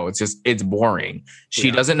on the show. It's boring. She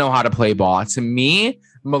doesn't know how to play ball. To me,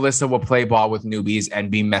 Melissa will play ball with newbies and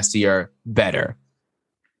be messier better.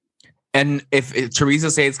 And if Teresa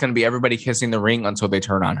says it's going to be everybody kissing the ring until they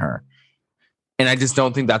turn on her. And I just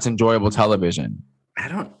don't think that's enjoyable television.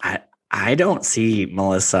 I don't see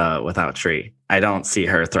Melissa without Tree. I don't see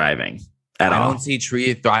her thriving at all. I don't see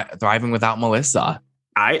Tree thriving without Melissa.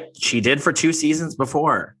 She did for 2 seasons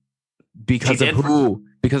before. Because of who?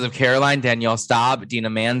 Because of Caroline, Danielle Staub, Dina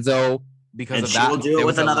Manzo. Because of that, she'll do it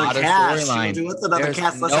with another cast. She'll do it with another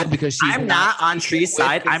cast. No, because I'm not on Tree's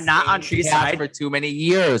side. I'm not on Tree's side for too many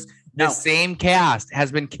years. The same cast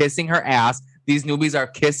has been kissing her ass. These newbies are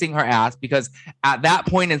kissing her ass because at that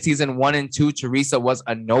point in season 1 and 2, Teresa was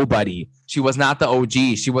a nobody. She was not the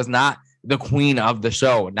OG. She was not the queen of the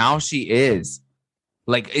show. Now she is.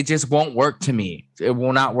 Like, it just won't work to me. It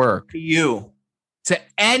will not work. To you. to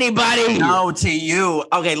anybody. No, to you.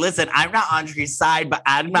 Okay, listen, I'm not on Tree's side, but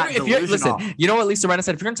I'm not delusional. Listen, you know what Lisa Rinna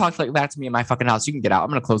said? If you're going to talk like that to me in my fucking house, you can get out. I'm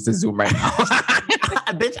going to close this Zoom right now.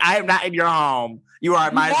 Bitch, I am not in your home. You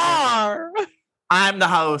are my Zoom. I'm the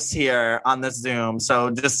host here on this Zoom. So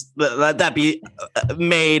just let that be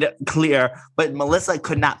made clear. But Melissa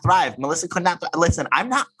could not thrive. Listen, I'm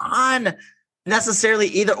not on necessarily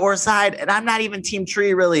either or side, and I'm not even Team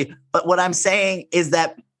Tree really. But what I'm saying is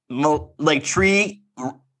that like Tree,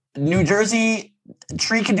 New Jersey,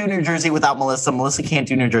 Tree can do New Jersey without Melissa. Melissa can't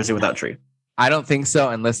do New Jersey without Tree. I don't think so.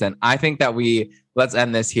 And listen, I think that let's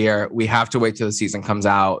end this here. We have to wait till the season comes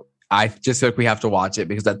out. I just feel like we have to watch it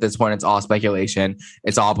because at this point, it's all speculation.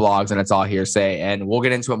 It's all blogs and it's all hearsay. And we'll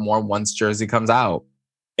get into it more once Jersey comes out.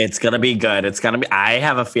 It's going to be good. I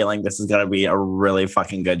have a feeling this is going to be a really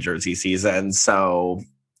fucking good Jersey season. So,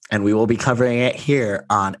 and we will be covering it here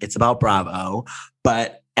on It's About Bravo.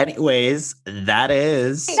 But anyways, that's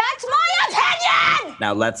my opinion!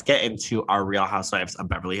 Now let's get into our Real Housewives of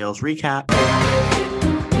Beverly Hills recap.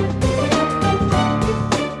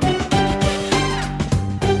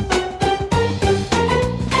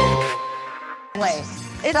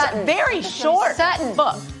 It's a very short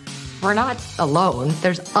book. We're not alone.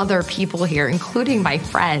 There's other people here, including my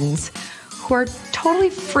friends, who are totally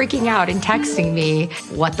freaking out and texting me,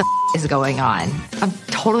 what the is going on? I'm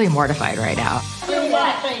totally mortified right now.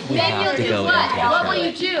 Maybe you'll do what? What will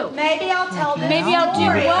you do? Maybe I'll tell them. Maybe I'll do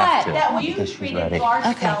what? That you treated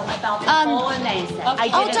Garcelle about the bolognese. Hold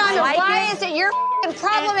on. Why is it your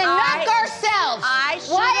problem and not Garcelle's?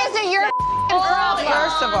 Why is it your problem?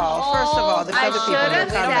 First of all, the other people I should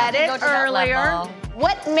have said it earlier.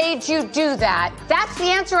 What made you do that? That's the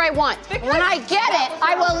answer I want. When I get it,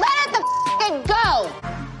 I will let it go.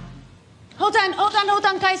 Hold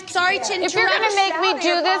on, guys. Sorry to interrupt. If you're going to make me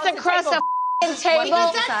do this across the table,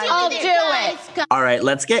 I'll do it. All right,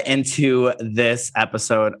 let's get into this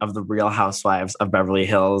episode of The Real Housewives of Beverly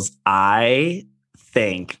Hills. I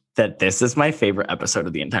think that this is my favorite episode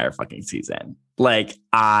of the entire fucking season. Like,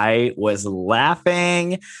 I was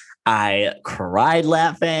laughing. I cried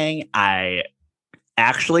laughing. I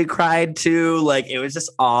actually cried too. Like, it was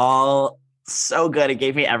just all so good. It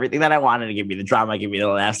gave me everything that I wanted. It gave me the drama. It gave me the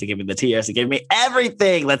laughs. It gave me the tears. It gave me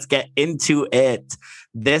everything. Let's get into it.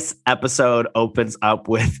 This episode opens up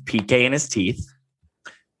with PK and his teeth.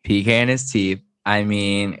 PK and his teeth. I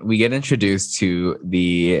mean, we get introduced to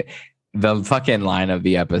the fucking line of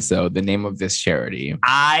the episode, the name of this charity.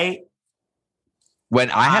 I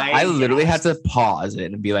literally had to pause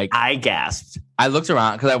it and be like, I gasped. I looked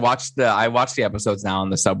around because I watched the episodes now on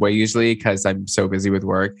the subway usually because I'm so busy with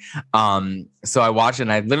work. So I watched it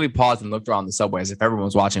and I literally paused and looked around the subway as if everyone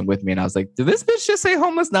was watching with me. And I was like, did this bitch just say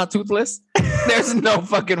homeless, not toothless? There's no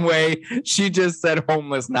fucking way she just said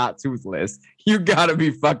homeless, not toothless. You gotta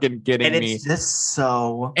be fucking kidding me. And it's just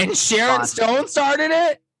so And Sharon funny. Stone started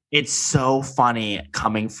it? It's so funny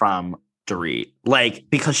coming from Dorit. Like,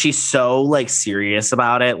 because she's so like serious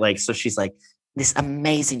about it. Like, so she's like, this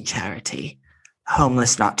amazing charity,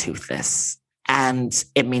 homeless, not toothless. And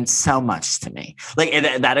it means so much to me. Like,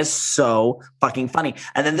 that is so fucking funny.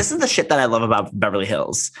 And then this is the shit that I love about Beverly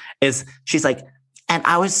Hills is she's like, and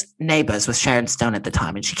I was neighbors with Sharon Stone at the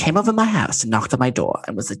time. And she came over my house and knocked on my door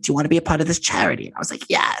and was like, do you want to be a part of this charity? And I was like,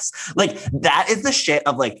 yes. Like, that is the shit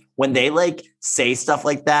of like, when they like say stuff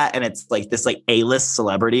like that and it's like this like A-list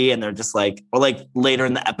celebrity and they're just like, or like later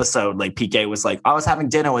in the episode, like PK was like, I was having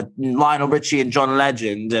dinner with Lionel Richie and John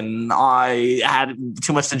Legend and I had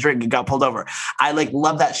too much to drink and got pulled over. I like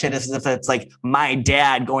love that shit as if it's like my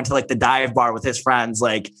dad going to like the dive bar with his friends,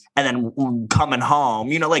 like, and then coming home,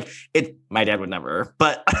 you know, like my dad would never,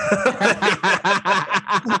 but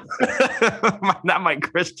not my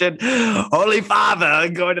Christian holy father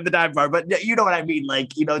going to the dive bar, but you know what I mean?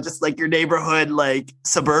 Like, you know, just like your neighborhood, like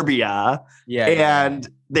suburbia. Yeah. And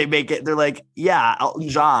they make it, they're like, yeah, Elton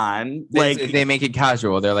John. Like they make it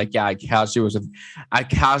casual. They're like, yeah, I casually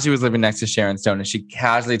was living next to Sharon Stone and she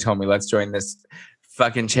casually told me, let's join this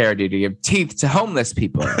fucking charity to give teeth to homeless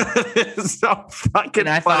people. It's so fucking and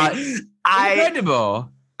I funny. Thought,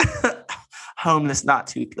 incredible. Homeless, not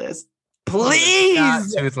toothless. Please. Not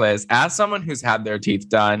toothless. As someone who's had their teeth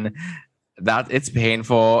done, that it's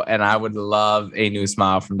painful, and I would love a new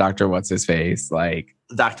smile from Dr. What's His Face, like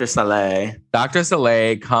Dr. Saleh. Dr.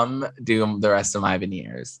 Saleh, come do the rest of my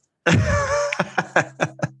veneers. Do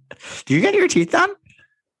you get your teeth done?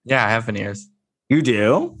 Yeah, I have veneers. You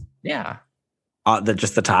do? Yeah.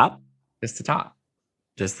 Just the top? Just the top.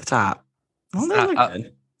 Just the top. Oh, those are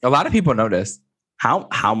good. A lot of people noticed.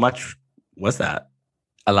 How much was that?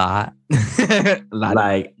 A lot. A lot.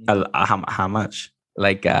 Like how much?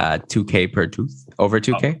 like 2K per tooth, over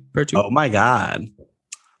 2K per tooth. Oh my God.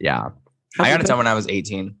 Yeah. How'd I you got it pay- done when I was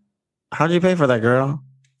 18. How'd you pay for that, girl?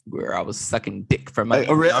 Where I was sucking dick for money.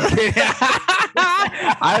 Oh, really? No, I'm kidding.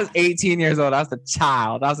 I was 18 years old. I was a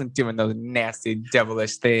child. I wasn't doing those nasty,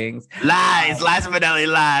 devilish things. Lies, Fidelity,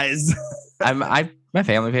 lies. My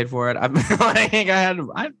family paid for it. It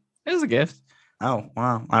was a gift. Oh,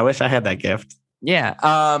 wow. I wish I had that gift. Yeah.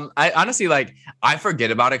 I honestly I forget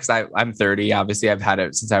about it because I'm 30. Obviously, I've had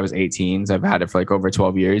it since I was 18. So I've had it for like over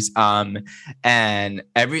 12 years. And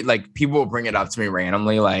every people will bring it up to me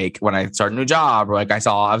randomly, like when I start a new job, or like I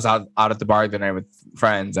was out at the bar the night with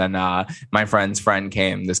friends, and my friend's friend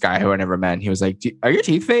came, this guy who I never met, and he was like, "Are your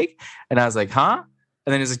teeth fake?" And I was like, "Huh?"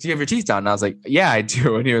 And then he was like, "Do you have your teeth done?" And I was like, "Yeah, I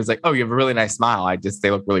do." And he was like, "Oh, you have a really nice smile. They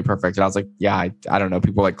look really perfect." And I was like, "Yeah, I don't know.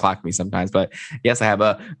 People clock me sometimes, but yes, I have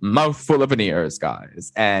a mouthful of veneers,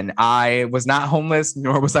 guys." And I was not homeless,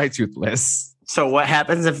 nor was I toothless. So what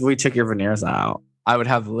happens if we took your veneers out? I would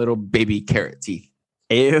have little baby carrot teeth.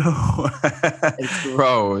 Ew. It's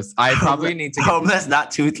gross. I probably need to homeless, not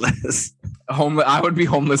toothless. I would be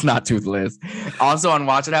homeless, not toothless. Also on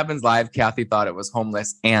Watch What Happens Live, Kathy thought it was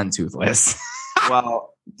homeless and toothless.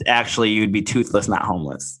 Well, actually, you'd be toothless, not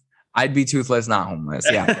homeless. I'd be toothless, not homeless.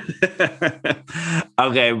 Yeah.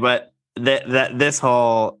 Okay, but this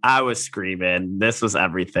whole, I was screaming. This was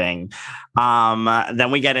everything.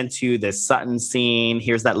 Then we get into this Sutton scene.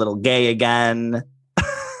 Here's that little gay again.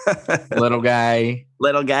 Little gay.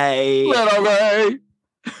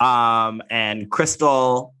 And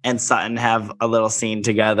Crystal and Sutton have a little scene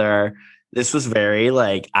together. This was very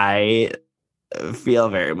I feel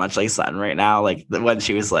very much like Sutton right now. Like when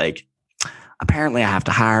she was like, apparently I have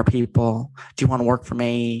to hire people. Do you want to work for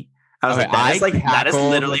me? I was that is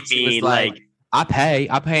literally me. I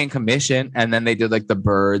pay in commission. And then they did the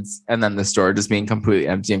birds, and then the store just being completely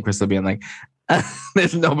empty, and Crystal being like,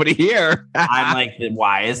 there's nobody here. I'm like,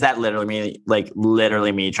 why is that literally me?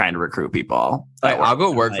 Literally me trying to recruit people. I'll go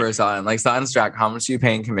work for Sutton. Sutton's Track, how much do you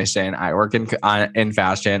pay in commission? I work in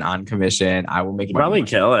fashion on commission. I will make it. Probably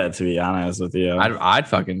kill it, to be honest with you. I'd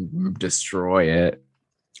fucking destroy it.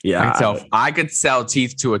 Yeah. I could sell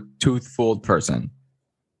teeth to a tooth-fulled person.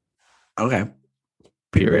 Okay.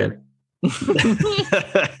 Period.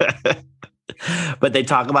 But they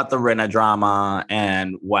talk about the Rinna drama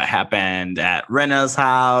and what happened at Rinna's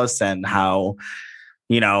house and how,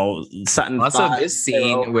 Sutton. Also, this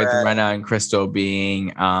scene with Rinna and Crystal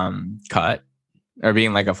being cut or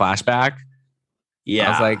being like a flashback. Yeah.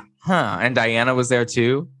 I was like, huh. And Diana was there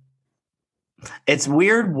too. It's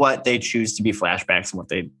weird what they choose to be flashbacks and what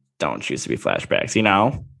they don't choose to be flashbacks,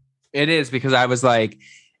 It is, because I was like,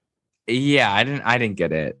 yeah, I didn't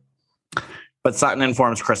get it. But Sutton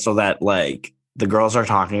informs Crystal that the girls are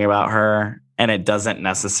talking about her, and it doesn't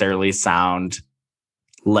necessarily sound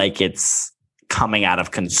like it's coming out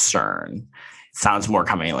of concern. It sounds more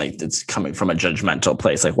coming it's coming from a judgmental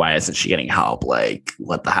place. Why isn't she getting help?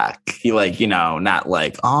 What the heck? Not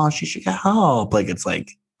oh, she should get help. It's a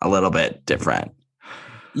little bit different.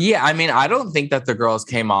 Yeah, I mean, I don't think that the girls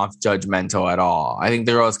came off judgmental at all. I think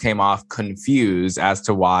the girls came off confused as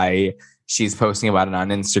to why she's posting about it on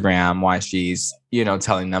Instagram, why she's,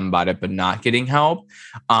 telling them about it, but not getting help.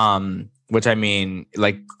 Which, I mean,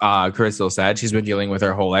 Crystal said, she's been dealing with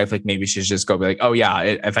her whole life. Maybe she's just go be like, oh yeah,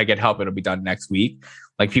 if I get help, it'll be done next week.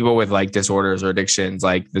 People with disorders or addictions,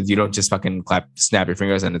 you don't just fucking snap your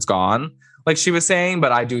fingers and it's gone. She was saying,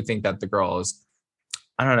 but I do think that the girls,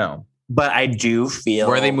 I don't know. But I do feel,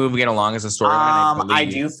 where they moving it along as a storyline. I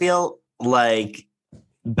do feel like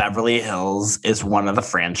Beverly Hills is one of the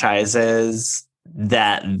franchises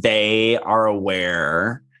that they are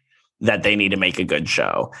aware that they need to make a good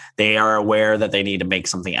show. They are aware that they need to make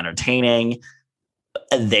something entertaining.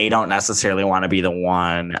 They don't necessarily want to be the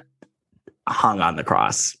one hung on the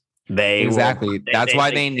cross. That's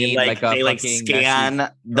why they need they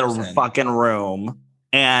scan the fucking room.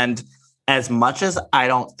 And as much as I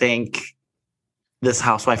don't think this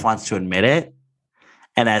housewife wants to admit it,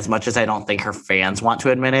 and as much as I don't think her fans want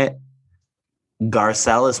to admit it,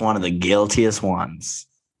 Garcelle is one of the guiltiest ones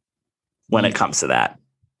when it comes to that.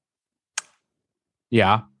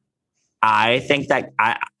 Yeah. I think that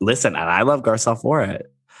and I love Garcelle for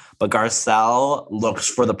it, but Garcelle looks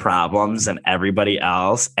for the problems in everybody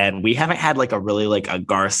else. And we haven't had a really a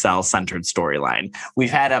Garcelle centered storyline.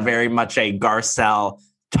 We've had a very much a Garcelle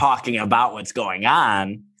talking about what's going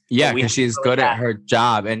on. Yeah, because she's good at her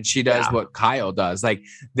job, and she does what Kyle does. I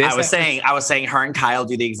was saying her and Kyle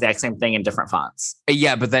do the exact same thing in different fonts.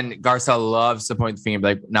 Yeah, but then Garcelle loves to point the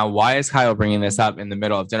finger, now why is Kyle bringing this up in the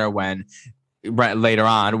middle of dinner when right later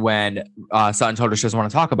on when Sutton told her she doesn't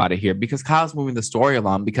want to talk about it here because Kyle's moving the story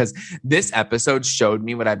along. Because this episode showed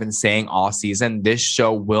me what I've been saying all season. This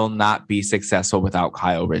show will not be successful without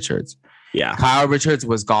Kyle Richards. Yeah. Kyle Richards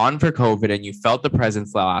was gone for COVID and you felt the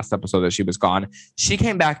presence the last episode that she was gone. She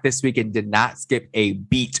came back this week and did not skip a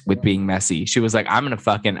beat with being messy. She was like, I'm going to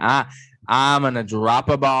drop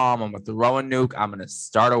a bomb. I'm going to throw a nuke. I'm going to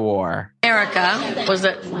start a war. Erica was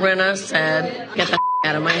that Rinna said, get the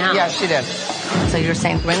out of my house. Yeah, she did. So you're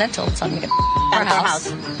saying Rinna told Sutton to get out of her house.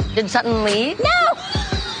 Did Sutton leave? No!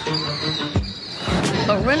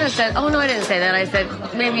 But Rinna said, oh, no, I didn't say that. I said,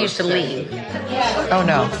 maybe you should leave. Oh,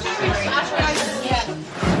 no.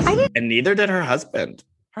 And neither did her husband.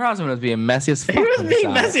 Her husband was being messy as fuck. He was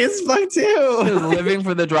being messy as fuck, too. He was living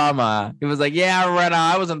for the drama. He was like, yeah, Rinna,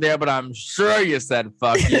 I wasn't there, but I'm sure you said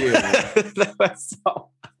fuck you. That was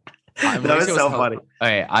so funny.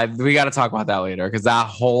 Okay, we got to talk about that later because that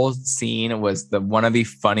whole scene was one of the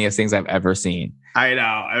funniest things I've ever seen. I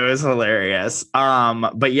know. It was hilarious.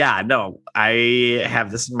 But yeah, no, I have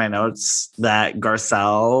this in my notes that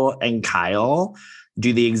Garcelle and Kyle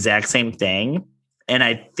do the exact same thing. And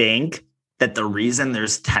I think that the reason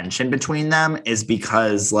there's tension between them is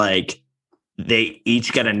because like they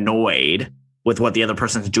each get annoyed with what the other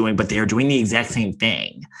person's doing, but they're doing the exact same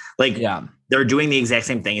thing. Like, yeah, they're doing the exact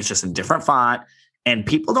same thing. It's just a different font. And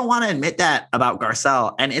people don't want to admit that about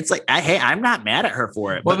Garcelle. And it's like, hey, I'm not mad at her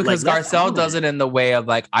for it. Well, because like, Garcelle does it in the way of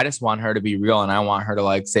like, I just want her to be real and I want her to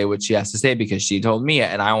like say what she has to say because she told me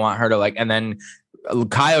it. And I want her to like, and then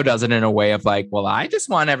Kyle does it in a way of like, well, I just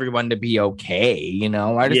want everyone to be okay. You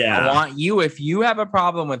know, I want you, if you have a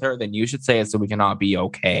problem with her, then you should say it so we can all be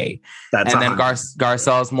okay. Then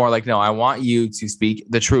Garcelle's more like, no, I want you to speak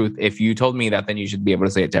the truth. If you told me that, then you should be able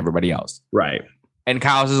to say it to everybody else. Right. And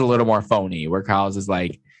Kyle's is a little more phony, where Kyle's is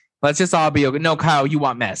like, let's just all be okay. No, Kyle, you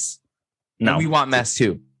want mess. No, and we want mess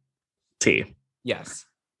too. T. Yes.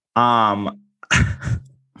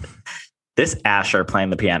 This Asher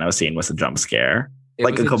playing the piano scene was a jump scare. It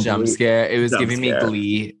was a jump scare. It was giving me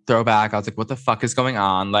Glee throwback. I was like, what the fuck is going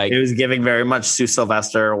on? Like, it was giving very much Sue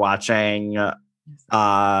Sylvester watching.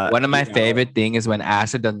 One of my favorite things is when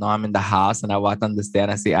Asher doesn't know I'm in the house and I walk down the stairs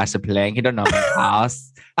and I see Asher playing. He don't know I'm in the house.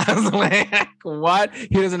 I was like, what? He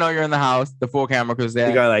doesn't know you're in the house. The full camera crews there.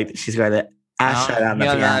 She's going like Asher on the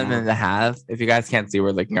piano. I'm in the house. If you guys can't see,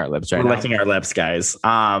 we're licking our lips right now. We're licking our lips, guys.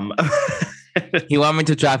 He want me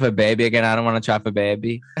to trap a baby again. I don't want to trap a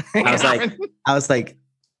baby. I was like,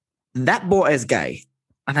 that boy is gay.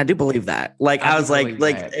 And I do believe that. Like, I was like,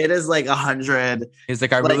 it is like 100. He's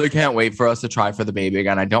like, I really can't wait for us to try for the baby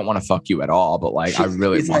again. I don't want to fuck you at all, but like, I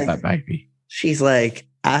really want that baby. She's like,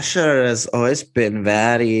 Asher has always been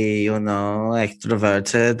very,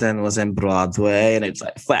 extroverted and was in Broadway. And it's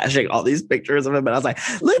like flashing all these pictures of him. And I was like,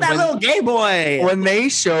 look at that little gay boy. When they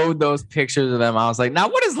showed those pictures of him, I was like, now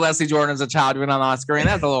what is Leslie Jordan as a child doing on the screen?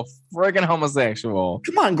 That's a little freaking homosexual.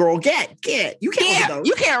 Come on, girl, get. You can't read those.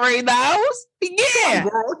 You can't read those. Yeah. Come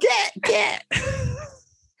on, girl, get.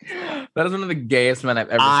 That is one of the gayest men I've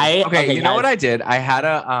ever seen. Okay, you know what I did? I had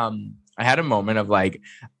a moment of like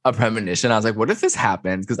a premonition. I was like, what if this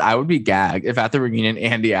happens? Because I would be gagged if at the reunion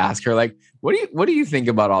Andy asked her, like, what do you think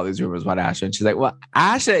about all these rumors about Asher? And she's like, well,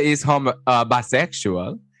 Asher is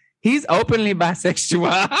bisexual. He's openly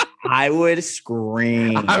bisexual. I would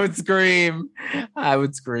scream.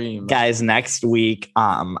 Guys, next week,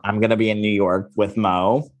 I'm gonna be in New York with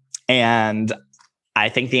Mo. And I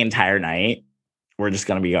think the entire night we're just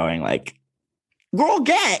gonna be going like, girl,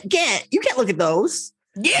 get. You can't look at those.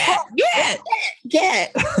 Get.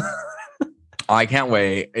 I can't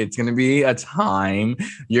wait. It's going to be a time.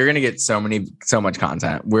 You're going to get so much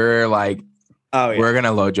content. We're like, we're going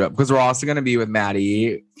to load you up because we're also going to be with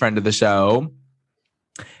Maddie, friend of the show.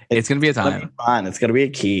 It's going to be a time. Be fun. It's going to be a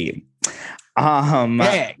key. Get. Come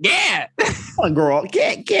on, girl.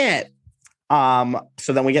 Get.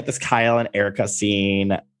 So then we get this Kyle and Erica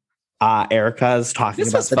scene. Erica's talking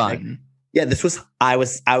about the fun. Yeah, this was. I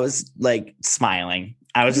was like smiling.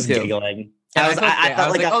 I was just giggling. I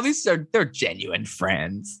felt like they're genuine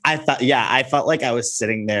friends. I felt like I was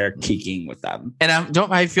sitting there geeking with them. And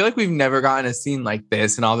I feel like we've never gotten a scene like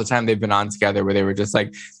this, and all the time they've been on together where they were just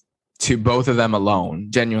like to both of them alone,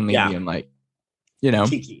 genuinely being like,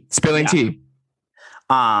 Kiki. Spilling tea.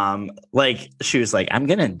 Like she was like, I'm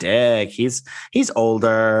gonna dick. He's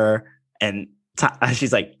older, and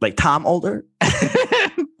she's like Tom older.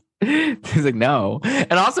 He's like, no.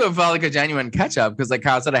 And also it felt like a genuine catch up because like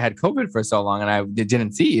Kyle said, I had COVID for so long and I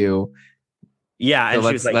didn't see you. Yeah, So and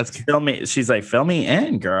she was like, "Fill me." She's like, "Fill me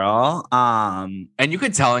in, girl." And you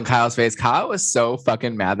could tell in Kyle's face, Kyle was so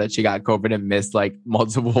fucking mad that she got COVID and missed like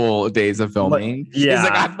multiple days of filming. Yeah. He's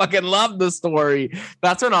like, I fucking love the story.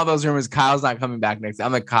 That's when all those rumors, Kyle's not coming back next.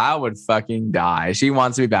 I'm like, Kyle would fucking die. She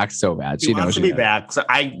wants to be back so bad. She wants to be back. So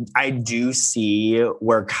I do see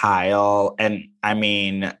where Kyle, and I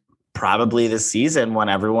mean, probably this season when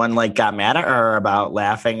everyone like got mad at her about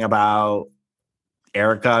laughing about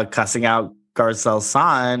Erica cussing out Garcelle's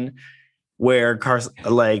son, where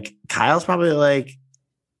Kyle's probably like,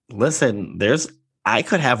 listen, I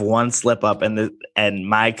could have one slip up and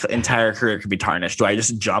my entire career could be tarnished. Do I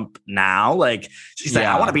just jump now? Like she's like,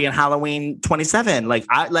 I want to be in Halloween 27. Like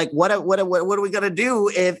what are we gonna do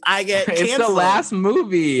if I get canceled? It's the last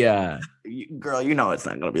movie. Girl, you know it's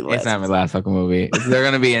not gonna be the last. It's not the last fucking movie. They're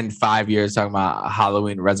gonna be in 5 years talking about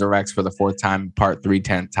Halloween Resurrects for the 4th time, part 3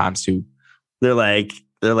 10 times 2. They're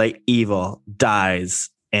like evil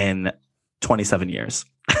dies in 27 years.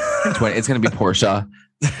 It's gonna be Portia.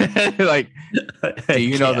 Like, do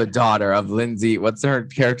you know the daughter of Lindsay? What's her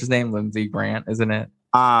character's name? Lindsay Grant, isn't it?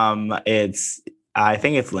 I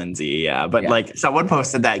think it's Lindsay, yeah. But like someone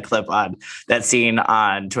posted that clip on that scene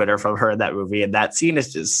on Twitter from her in that movie, and that scene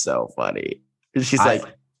is just so funny. And she's like,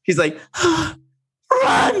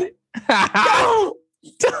 run, go.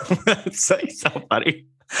 It's so funny.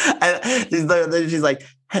 And she's like,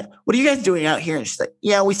 hey, what are you guys doing out here? And she's like,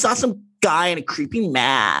 yeah, we saw some guy in a creepy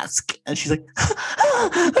mask. And she's like,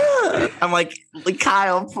 I'm like,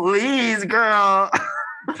 Kyle, please, girl.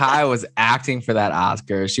 Kyle was acting for that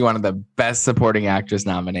Oscar. She wanted the Best Supporting Actress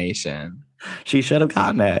nomination. She should have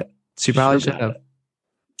gotten it. She probably should have.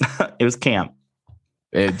 It was camp.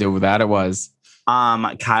 It was.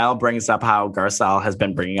 Kyle brings up how Garcelle has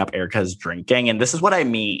been bringing up Erica's drinking. And this is what I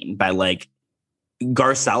mean by like,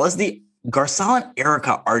 Garcelle and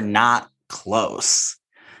Erica are not close.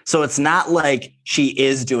 So it's not like she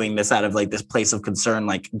is doing this out of like this place of concern.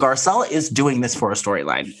 Like Garcelle is doing this for a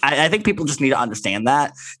storyline. I think people just need to understand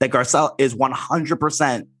that Garcelle is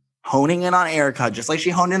 100% honing in on Erica, just like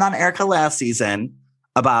she honed in on Erica last season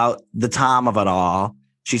about the Tom of it all.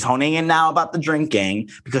 She's honing in now about the drinking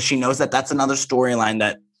because she knows that that's another storyline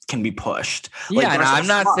that can be pushed. Yeah, like, and I'm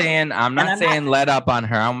not saying let up on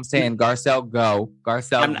her. I'm saying Garcelle, go.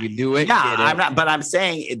 Garcelle, you do it. Yeah, but I'm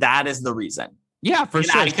saying that is the reason. Yeah, for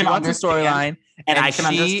sure. She wants a storyline. And I can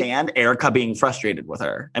understand Erica being frustrated with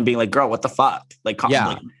her and being like, girl, what the fuck? Like,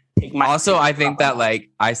 also, I think that, like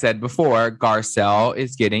I said before, Garcelle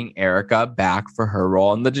is getting Erica back for her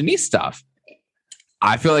role in the Denise stuff.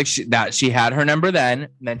 I feel like she had her number then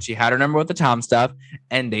she had her number with the Tom stuff,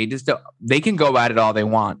 and they can go at it all they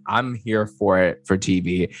want. I'm here for it for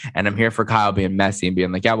TV, and I'm here for Kyle being messy and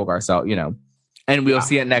being like, yeah, well, Garcelle, you know, and we'll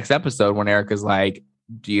see it next episode when Erica's like,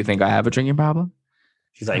 do you think I have a drinking problem?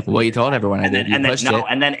 She's like, well, you told everyone I did. And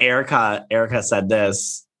then Erica said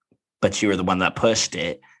this, but you were the one that pushed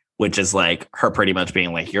it, which is like her pretty much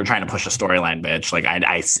being like, you're trying to push a storyline, bitch. Like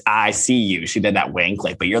I see you. She did that wink,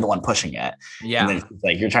 like, but you're the one pushing it. Yeah. And then she's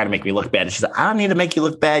like, you're trying to make me look bad. And she's like, I don't need to make you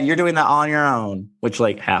look bad. You're doing that all on your own, which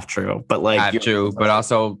like half true, but like half true, but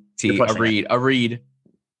also a read.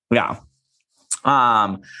 Yeah.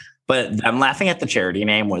 But them laughing at the charity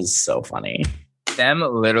name was so funny. Them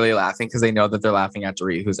literally laughing because they know that they're laughing at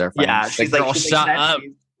Dorit, who's their friend. Yeah, she's like, shut up.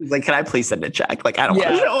 She's like, can I please send a check? Like, I don't want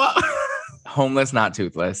to show up. Homeless, not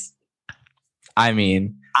toothless. I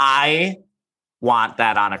mean, I want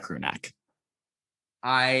that on a crew neck.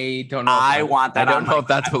 I don't know. I don't know if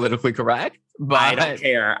that's politically correct, but I don't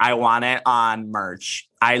care. I want it on merch.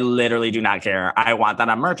 I literally do not care. I want that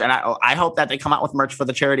on merch. And I hope that they come out with merch for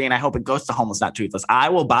the charity, and I hope it goes to Homeless, Not Toothless. I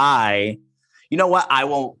will buy, you know what? I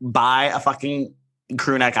will buy a fucking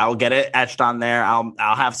crew neck. I will get it etched on there. I'll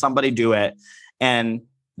have somebody do it. And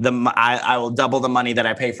I will double the money that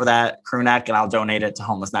I pay for that crew neck, and I'll donate it to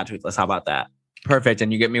Homeless, Not Toothless. How about that? Perfect.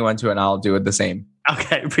 And you get me one too, and I'll do it the same.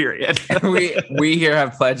 Okay, period. we here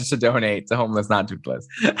have pledged to donate to Homeless, Not Toothless.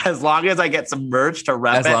 As long as I get some merch to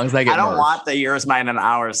rep As long as I get don't merch. Want the Yours, Mine, and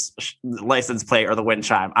Ours license plate or the wind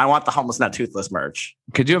chime. I want the Homeless, Not Toothless merch.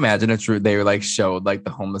 Could you imagine if they like showed like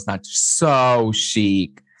the Homeless, Not so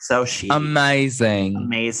chic. So chic. Amazing.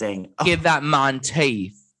 Oh. Give that man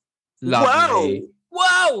teeth. Lovely.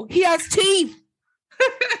 Whoa, he has teeth.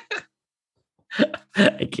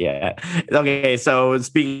 I can't. Okay, so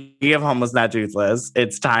speaking of Homeless, Not Toothless,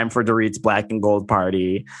 it's time for Dorit's Black and Gold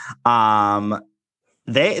party.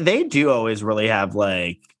 They do always really have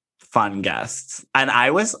like fun guests. And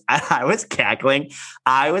I was cackling.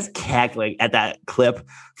 I was cackling at that clip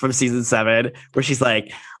from season 7 where she's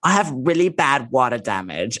like, I have really bad water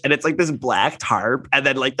damage. And it's like this black tarp. And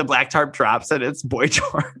then like the black tarp drops and it's Boy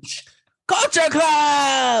George. Culture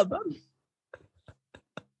Club!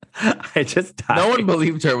 I just died. No one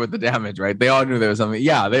believed her with the damage, right? They all knew there was something.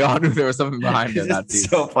 Yeah, they all knew there was something behind it. It's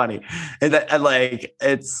so funny. And like,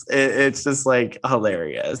 it's just like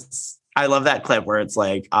hilarious. I love that clip where it's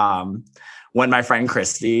like, when my friend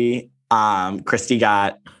Christy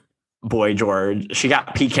got Boy George, she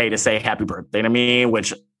got PK to say happy birthday to me,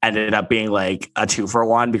 which ended up being like a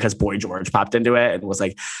 2-for-1 because Boy George popped into it and was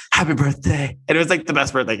like, happy birthday. And it was like the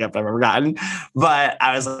best birthday gift I've ever gotten. But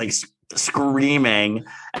I was like screaming.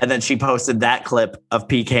 And then she posted that clip of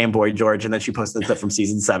PK and Boy George. And then she posted the clip from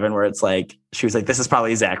season 7 where it's like, she was like, this is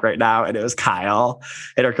probably Zach right now. And it was Kyle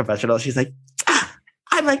in her confessional. She's like,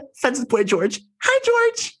 I'm like friends with Boy George. Hi,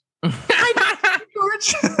 George. Hi,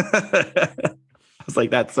 George. I was like,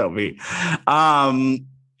 that's so me.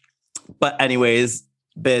 But anyways,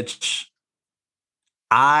 bitch,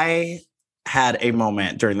 I had a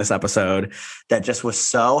moment during this episode that just was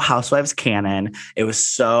so Housewives canon. It was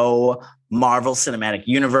so Marvel Cinematic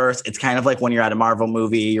Universe. It's kind of like when you're at a Marvel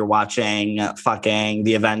movie, you're watching fucking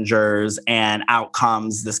the Avengers, and out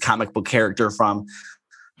comes this comic book character from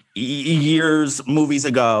movies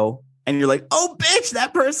ago, and you're like, oh bitch,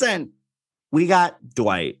 that person. We got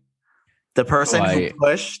Dwight, the person who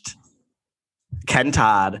pushed Ken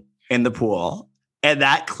Todd in the pool. And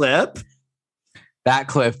that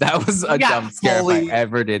was a jump scare if I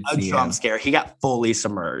ever did see a jump scare. He got fully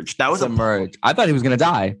submerged. That was submerged. I thought he was gonna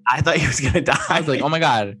die. I was like, oh my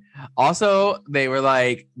God. Also, they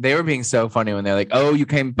were being so funny when they're like, oh, you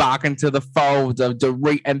came back into the fold of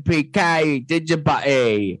Dorit and PK, did you,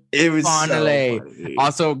 buddy? It was finally. So funny.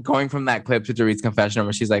 Also, going from that clip to Dorit's confession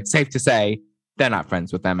where she's like, safe to say, they're not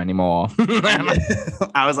friends with them anymore.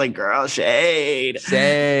 I was like, girl, shade.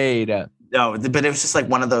 No, but it was just like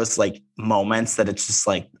one of those like moments that it's just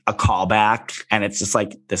like a callback, and it's just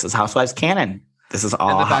like, this is Housewives canon. This is all.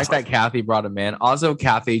 And the fact that Kathy brought him in. Also,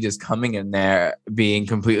 Kathy just coming in there being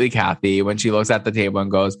completely Kathy when she looks at the table and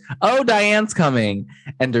goes, oh, Diane's coming.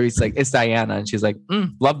 And Dorit's like, it's Diana. And she's like,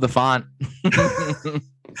 love the font.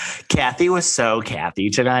 Kathy was so Kathy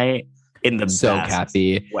tonight. In the so best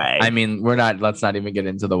Kathy way. I mean, let's not even get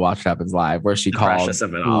into the Watch Happens Live where she called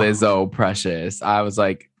Lizzo precious. I was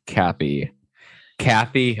like, Kathy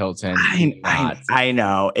Hilton. I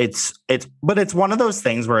know but it's one of those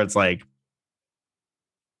things where it's like,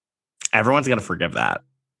 everyone's going to forgive that.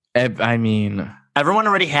 I mean, everyone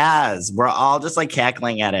already has. We're all just like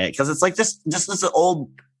cackling at it because it's like just this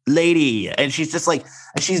old lady, and she's just like,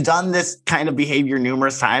 she's done this kind of behavior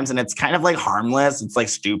numerous times, and it's kind of like harmless. It's like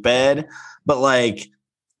stupid, but like,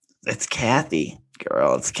 it's Kathy,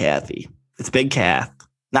 girl. It's Kathy. It's Big Kath,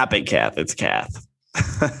 not Big Kath. It's Kath,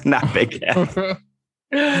 not Big Kath.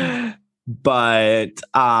 But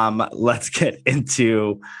let's get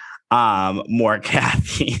into more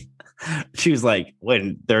Kathy. She was like,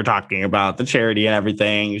 when they're talking about the charity and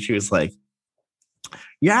everything, she was like,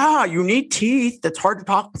 yeah, you need teeth. It's hard to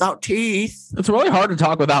talk without teeth. It's really hard to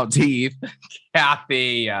talk without teeth.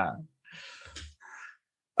 Kathy.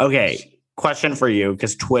 Okay, question for you,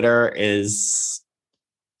 because Twitter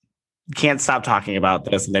can't stop talking about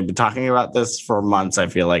this, and they've been talking about this for months, I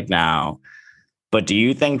feel like now. But do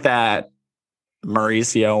you think that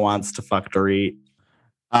Mauricio wants to fuck Dorit?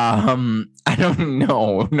 I don't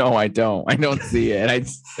know. No, I don't. I don't see it.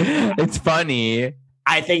 It's funny.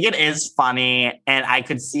 I think it is funny, and I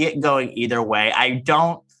could see it going either way. I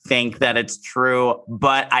don't think that it's true,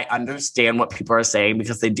 but I understand what people are saying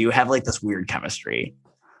because they do have like this weird chemistry.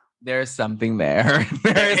 There's something there.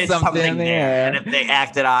 There's something there. And if they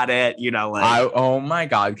acted on it, like... oh my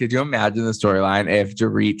God. Could you imagine the storyline if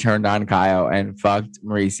Dorit turned on Kyle and fucked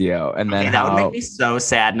Mauricio? And then that would make me so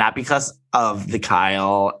sad, not because of the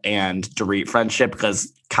Kyle and Dorit friendship,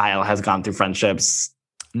 because Kyle has gone through friendships.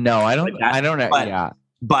 No, I don't know. Yeah.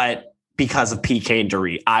 But because of PK and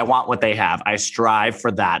Dorit, I want what they have. I strive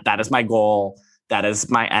for that. That is my goal. That is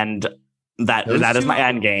my end. That is my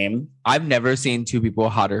end game. I've never seen two people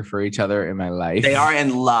hotter for each other in my life. They are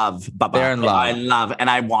in love, Bubba. They're in love, and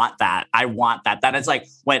I want that. That is like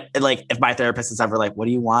if my therapist is ever like, "What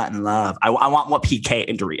do you want in love?" I want what PK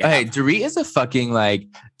and Dorit. Hey, Dorit is a fucking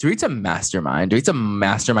Dorit's a mastermind. Dorit's a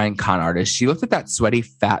mastermind con artist. She looked at that sweaty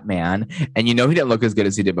fat man, and he didn't look as good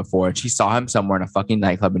as he did before. And she saw him somewhere in a fucking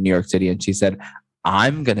nightclub in New York City, and she said,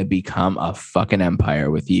 "I'm gonna become a fucking empire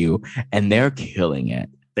with you," and they're killing it.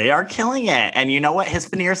 They are killing it. And you know what? His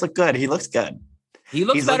veneers look good. He looks good. He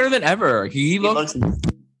looks better than ever. He looks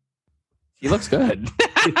He looks good.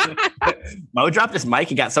 Mo dropped his mic.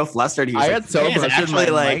 He got so flustered. He was I like, got so "PK is flustered. actually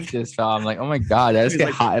My like, mic just fell. I'm like, oh my God, I just get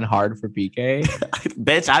hot and hard for PK.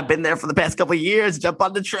 bitch, I've been there for the past couple of years. Jump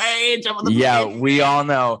on the train. Jump on the plane. We all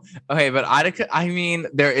know. Okay, but I mean,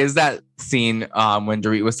 there is that scene when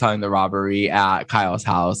Dorit was telling the robbery at Kyle's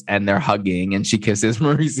house and they're hugging and she kisses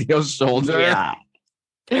Mauricio's shoulder. Yeah.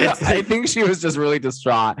 I think she was just really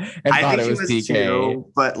distraught and thought it was PK.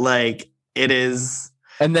 Too, but like it is.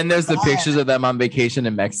 And then there's the pictures of them on vacation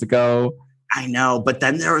in Mexico. I know, but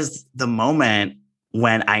then there was the moment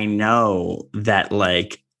when I know that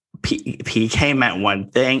like PK meant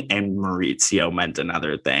one thing and Mauricio meant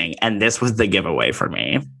another thing. And this was the giveaway for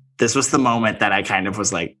me. This was the moment that I kind of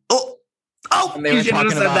was like, oh, and they were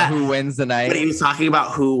talking about who wins the night. But he was talking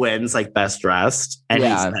about who wins like best dressed. And he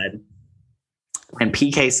said, and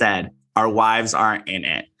PK said, our wives aren't in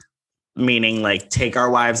it. Meaning like take our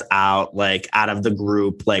wives out, like out of the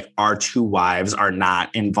group, like our two wives are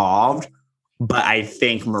not involved. But I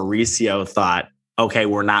think Mauricio thought, okay,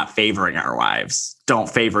 we're not favoring our wives. Don't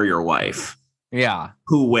favor your wife. Yeah.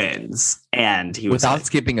 Who wins? And he was without like,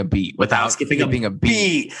 skipping a beat. Without skipping a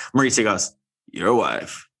beat. Mauricio goes, your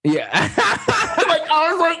wife. Yeah. I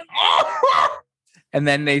was like, oh. And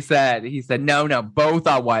then he said, no, both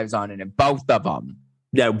our wives on it, both of them.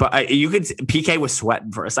 No, but you could. PK was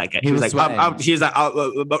sweating for a second. He was like, he was like,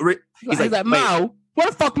 he's like, Mo, what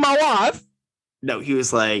the fuck, my wife? No, he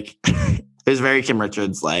was like, it was very Kim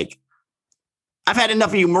Richards. Like, I've had enough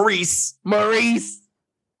of you, Maurice. And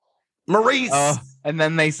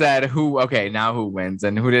then they said, who wins?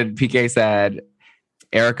 And who did PK said?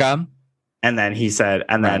 Erica. And then he said,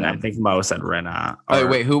 and then I think Mo said Rinna. Oh,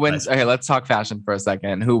 wait, who wins? Okay, let's talk fashion for a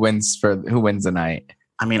second. Who wins the night?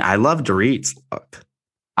 I mean, I love Dorit's look.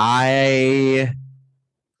 I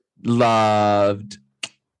loved.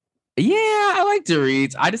 Yeah, I like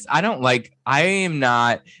Dorit.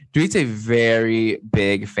 Dorit's a very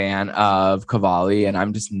big fan of Cavalli, and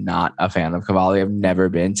I'm just not a fan of Cavalli. I've never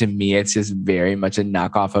been. To me, it's just very much a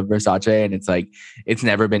knockoff of Versace, and it's like, it's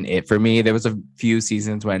never been it for me. There was a few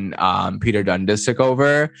seasons when Peter Dundas took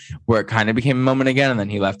over, where it kind of became a moment again, and then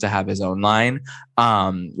he left to have his own line,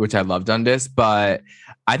 which I love Dundas, but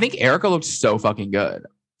I think Erica looked so fucking good.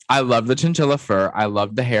 I love the chinchilla fur. I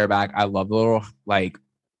love the hair back. I love the little, like,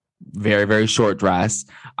 very, very short dress.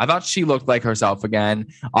 I thought she looked like herself again.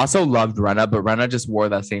 Also loved Rinna, but Rinna just wore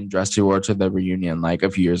that same dress she wore to the reunion like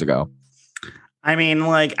a few years ago. I mean,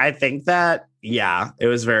 like, I think that, yeah, it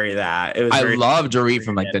was very that. It was. I love Dorit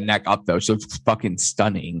from like the neck up though. She looked fucking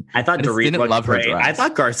stunning. I thought Dorit didn't love her dress. I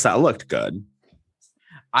thought Garcelle looked good.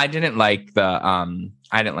 I didn't like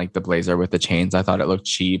the blazer with the chains. I thought it looked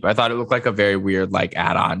cheap. I thought it looked like a very weird like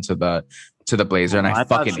add-on to the blazer, and I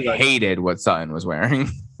fucking hated what Sutton was wearing.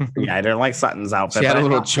 Yeah, I didn't like Sutton's outfit. She had a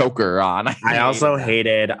little choker on. I also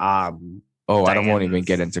hated I won't even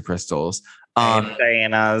get into Crystal's.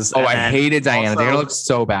 Diana's. I hated Diana. Diana looked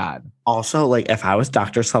so bad. Also, like, if I was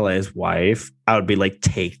Dr. Saleh's wife, I would be like,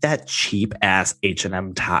 take that cheap ass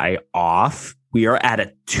H&M tie off. We are at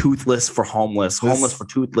a toothless for homeless for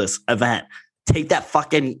toothless event. Take that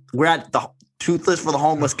we're at the toothless for the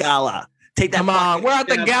homeless gala. Take that. Come on, we're at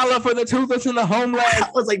the gala for the toothless and the homeless. I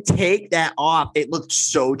was like, take that off. It looked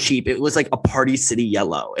so cheap. It was like a Party City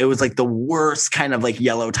yellow. It was like the worst kind of like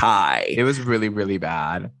yellow tie. It was really, really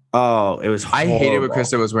bad. Oh, it was horrible. I hated what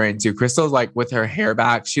Crystal was wearing too. Crystal's like with her hair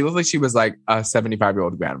back. She looked like she was like a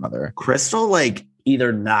 75-year-old grandmother. Crystal like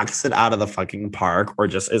either knocks it out of the fucking park or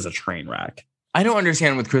just is a train wreck. I don't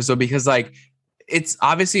understand with Crystal because like, it's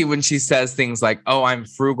obviously when she says things like, oh, I'm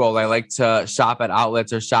frugal, I like to shop at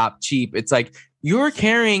outlets or shop cheap. It's like, you're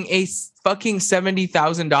carrying a fucking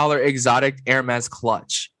 $70,000 exotic Hermes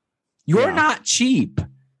clutch. You're not cheap.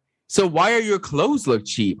 So why are your clothes look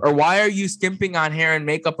cheap? Or why are you skimping on hair and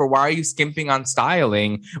makeup? Or why are you skimping on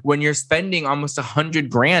styling when you're spending almost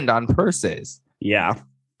 $100,000 on purses? Yeah.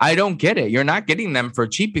 I don't get it. You're not getting them for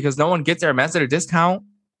cheap because no one gets Hermes at a discount.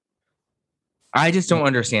 I just don't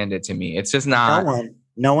understand it. To me, it's just not.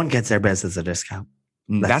 No one gets their best as a discount.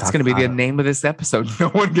 That's going to be the name of this episode. No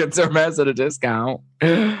one gets their best at a discount.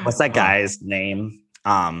 What's that guy's name?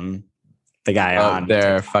 The guy on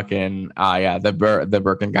their TikTok. fucking the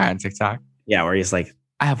Birkin guy on TikTok. Yeah, where he's like,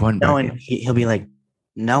 I have one. No one. He'll be like,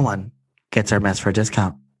 no one gets our mess for a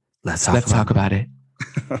discount. Let's talk about it.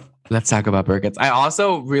 Let's talk about Birkins. I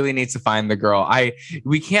also really need to find the girl.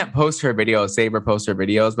 We can't post her videos, save or post her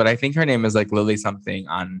videos, but I think her name is like Lily something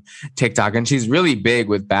on TikTok, and she's really big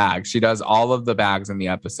with bags. She does all of the bags in the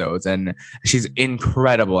episodes, and she's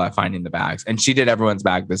incredible at finding the bags. And she did everyone's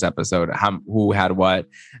bag this episode, who had what.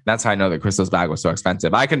 That's how I know that Crystal's bag was so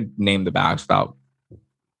expensive. I can name the bags without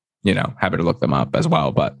happy to look them up as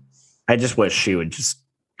well. But I just wish she would just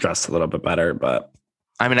dress a little bit better. But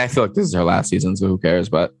I mean, I feel like this is her last season, so who cares?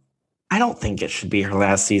 But I don't think it should be her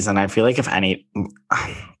last season. I feel like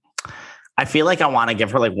I feel like I want to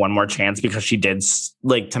give her like one more chance because she did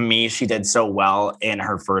to me, she did so well in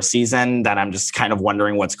her first season that I'm just kind of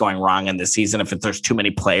wondering what's going wrong in this season. If there's too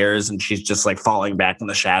many players and she's just like falling back in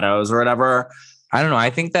the shadows or whatever. I don't know. I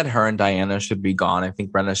think that her and Diana should be gone. I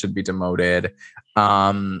think Brenna should be demoted.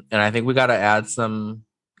 And I think we got to add some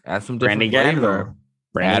different flavor.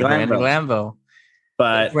 Brandi Glanville.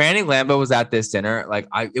 But if Brandi Glanville was at this dinner, like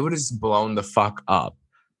it would have just blown the fuck up.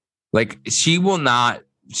 Like she will not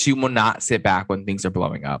sit back when things are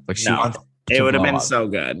blowing up. Like it would have been so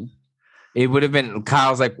good. It would have been.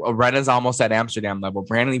 Kyle's like, Brenna's almost at Amsterdam level.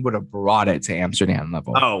 Brandi would have brought it to Amsterdam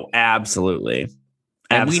level. Oh, absolutely.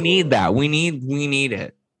 And we need that. We need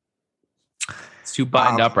it. It's too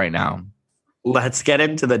buttoned up right now. Let's get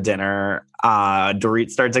into the dinner. Dorit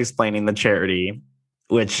starts explaining the charity,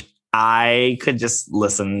 which I could just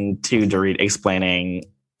listen to Dorit explaining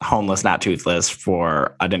Homeless Not Toothless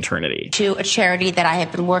for an eternity. To a charity that I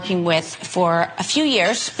have been working with for a few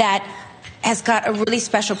years that has got a really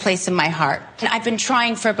special place in my heart. And I've been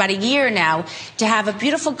trying for about a year now to have a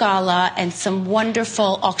beautiful gala and some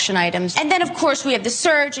wonderful auction items. And then, of course, we have the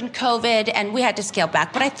surge and COVID, and we had to scale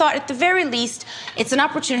back. But I thought at the very least, it's an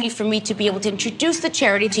opportunity for me to be able to introduce the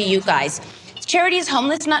charity to you guys. The charity is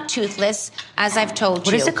Homeless Not Toothless, as I've told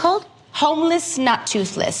you. What is it called? Homeless Not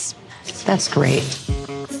Toothless. That's great.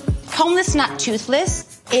 Homeless Not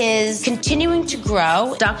Toothless is continuing to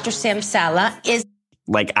grow. Dr. Sam Sala is...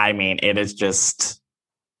 it is just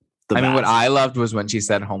the best. What I loved was when she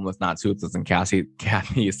said Homeless Not Toothless and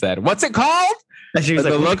Kathy said, what's it called? And she was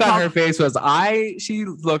like, the look on her face was, she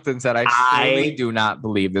looked and said, I really do not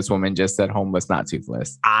believe this woman just said Homeless Not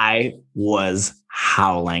Toothless. I was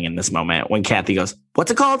howling in this moment when Kathy goes,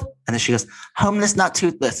 what's it called? And then she goes, Homeless Not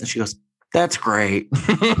Toothless. And she goes, that's great.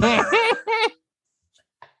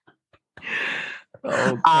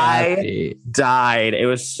 I died. It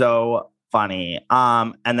was so funny.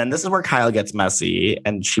 And then this is where Kyle gets messy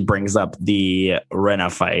and she brings up the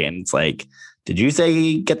Rinna fight. And it's like, did you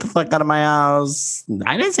say get the fuck out of my house?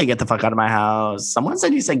 I didn't say get the fuck out of my house. Someone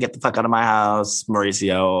said you said get the fuck out of my house.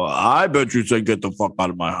 Mauricio, I bet you said get the fuck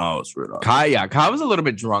out of my house. Kyle was a little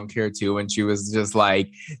bit drunk here too. And she was just like,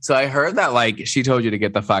 so I heard that she told you to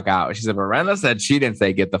get the fuck out. She said, Miranda said she didn't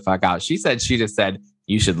say get the fuck out. She said she just said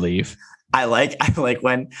you should leave. I like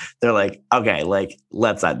when they're like, okay,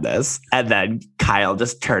 let's end this. And then Kyle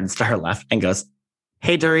just turns to her left and goes,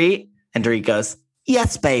 hey, Dorit. And Dorit goes,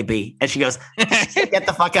 yes, baby. And she goes, get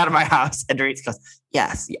the fuck out of my house. And Dorit goes,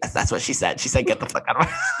 yes, that's what she said. She said, get the fuck out of my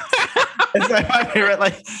house. It's my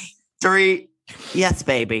favorite, Dorit, yes,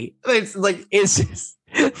 baby. It's just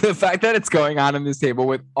the fact that it's going on in this table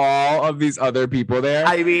with all of these other people there.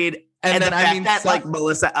 I mean, and then the fact that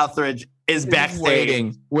Melissa Etheridge is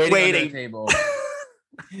backstage waiting on the table.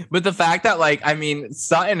 But the fact that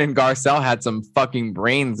Sutton and Garcelle had some fucking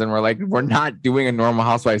brains and we're like, we're not doing a normal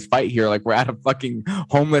housewives fight here. We're at a fucking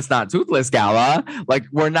Homeless Not Toothless gala.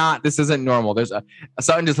 This isn't normal.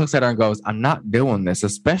 Sutton just looks at her and goes, I'm not doing this,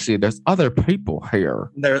 especially there's other people here.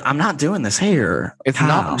 I'm not doing this here. It's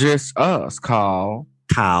not just us, Cal.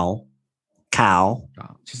 She's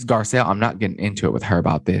Garcelle. I'm not getting into it with her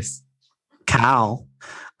about this. Cal.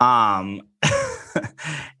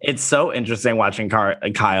 It's so interesting watching Kyle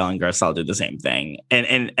and Garcelle do the same thing,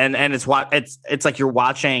 and it's like you're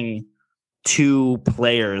watching two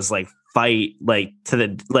players fight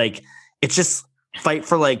it's just fight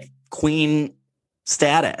for queen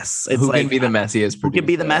status. It's who can be the messiest? Who can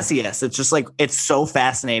be the messiest? It's just it's so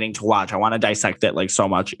fascinating to watch. I want to dissect it so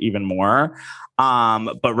much even more.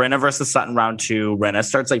 But Rinna versus Sutton round 2, Rinna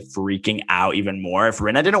starts freaking out even more. If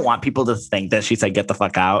Rinna didn't want people to think that she said, get the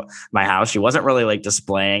fuck out my house, she wasn't really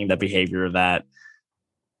displaying the behavior that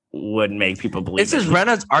would make people believe. It's just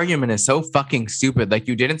Renna's argument is so fucking stupid.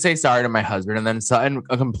 You didn't say sorry to my husband. And then Sutton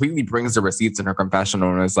completely brings the receipts in her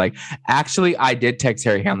confessional and is like, actually, I did text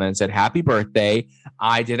Harry Hamlin and said, happy birthday.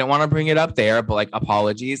 I didn't want to bring it up there, but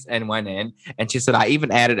apologies, and went in. And she said, I even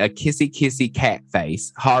added a kissy cat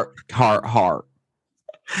face. Heart.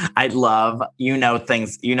 I love,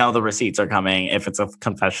 things, the receipts are coming if it's a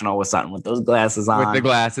confessional with Sutton with those glasses on. With the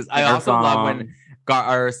glasses. I also love when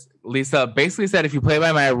Lisa basically said, if you play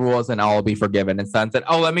by my rules, then I'll be forgiven. And Sutton said,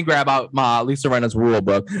 let me grab out Lisa Rinna's rule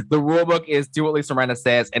book. The rule book is do what Lisa Rinna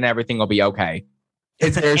says and everything will be okay.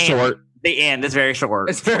 It's very short. The end is very short.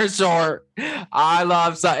 It's very short. I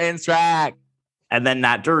love Sutton's track. And then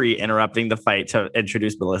Nat Dorit interrupting the fight to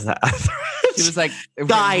introduce Melissa Etheridge. She was like,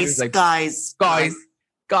 guys.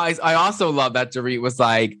 Guys, I also love that Dorit was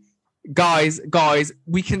like, guys,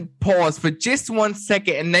 we can pause for just 1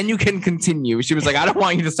 second and then you can continue. She was like, I don't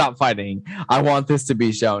want you to stop fighting. I want this to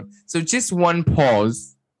be shown. So just one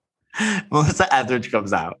pause. Melissa Etheridge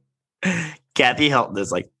comes out. Kathy Hilton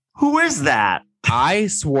is like, who is that? I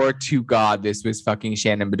swore to God this was fucking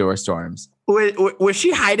Shannon Beador Storms. Was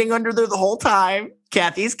she hiding under there the whole time?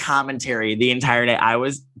 Kathy's commentary the entire day, I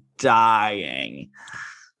was dying.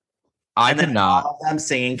 I could not. All of them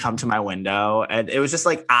singing "Come to My Window," and it was just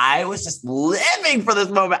like I was just living for this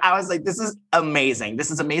moment. I was like, "This is amazing!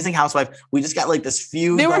 This is amazing, Housewife." We just got like this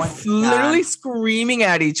feud. They were literally screaming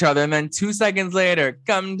at each other, and then 2 seconds later,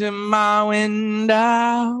 "Come to my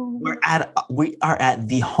window." We are at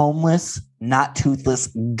the Homeless, Not Toothless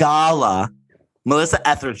Gala. Melissa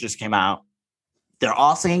Etheridge just came out. They're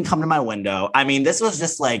all singing "Come to My Window." I mean, this was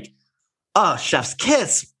just like, oh, chef's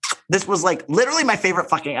kiss. This was like literally my favorite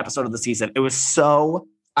fucking episode of the season. It was so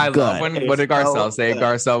good. Love when, what did Garcelle say? Good.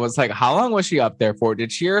 Garcelle was like, how long was she up there for? Did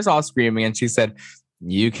she hear us all screaming? And she said,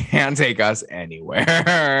 you can't take us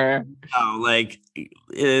anywhere. No, like, she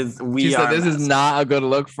said, this is not a good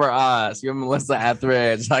look for us. You're Melissa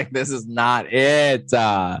Etheridge. Like, this is not it.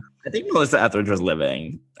 I think Melissa Etheridge was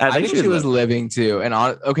living. I think she was living too. And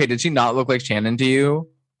okay, did she not look like Shannon to you?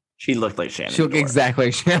 She looked like Shannon. She looked exactly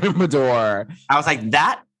like Shannon Beador. I was like,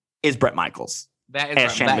 that is Bret Michaels. That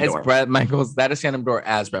is Bret Michaels. That is Shannon Beador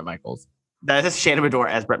as Bret Michaels. That is Shannon Beador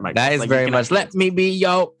as Bret Michaels. That is like very much. Let me be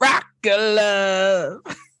your rock of love.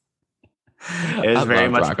 It was very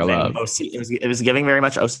much OC. It was giving very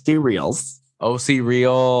much OC Reels. OC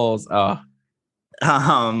Reels. Oh.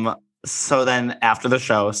 So then after the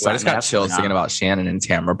show, I just got chills thinking about Shannon and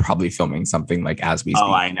Tamara probably filming something like as we speak.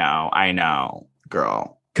 Oh, I know,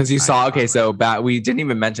 girl. Because you saw, okay, so we didn't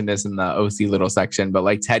even mention this in the OC little section, but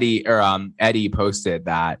like Teddy or Eddie posted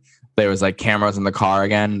that there was like cameras in the car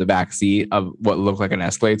again, in the back seat of what looked like an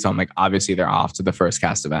Escalade. So I'm like, obviously they're off to the first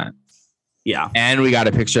cast event. Yeah. And we got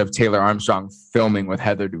a picture of Taylor Armstrong filming with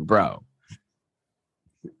Heather Dubrow.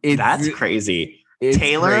 That's crazy.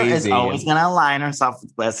 Taylor is always going to align herself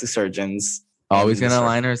with plastic surgeons. Always going to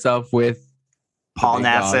align herself with Paul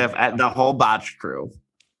Nassif and the whole botch crew.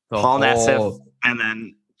 Nassif and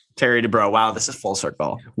then Terry Dubrow. Wow, this is full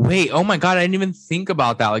circle. Wait, oh my God, I didn't even think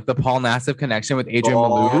about that. Like the Paul Nassif connection with Adrienne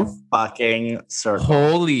Maloof. Fucking circle.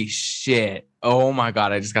 Holy shit. Oh my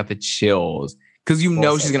God, I just got the chills. Because you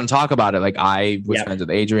know she's going to talk about it. Like I was friends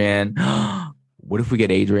with Adrienne. What if we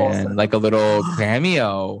get Adrienne? Like a little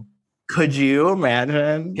cameo. Could you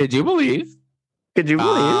imagine? Could you believe?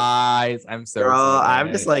 Guys, I'm so Girl,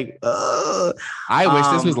 I'm just like, I wish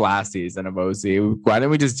this was last season of OC. Why didn't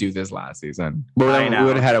we just do this last season? We would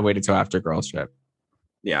have had to wait until after Girls Trip.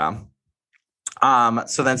 Yeah.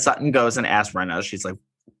 So then Sutton goes and asks Rinna. She's like,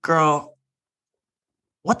 girl,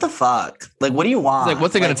 what the fuck? Like, what do you want? It's like,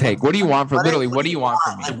 what's it gonna take? What do you want from literally? What do you want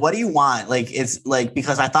from me? Like, what do you want? Like, it's like,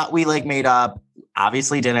 because I thought we like made up,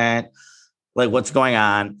 obviously didn't. Like, what's going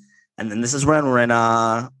on? And then this is when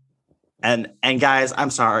Rinna. And guys,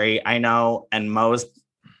 I'm sorry. I know, and Mo's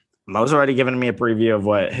already given me a preview of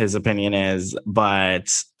what his opinion is, but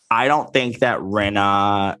I don't think that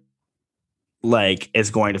Rinna like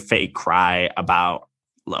is going to fake cry about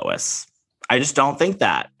Lois. I just don't think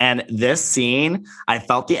that. And this scene, I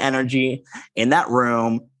felt the energy in that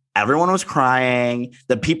room. Everyone was crying.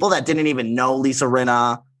 The people that didn't even know Lisa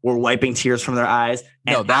Rinna were wiping tears from their eyes.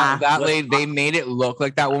 No, that lady, they made it look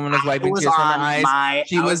like that woman was wiping tears from her eyes.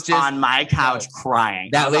 She was just on my couch crying.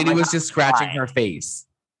 That lady was just scratching her face.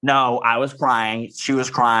 No, I was crying. She was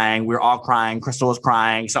crying. We were all crying. Crystal was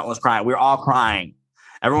crying. Something was crying. We were all crying.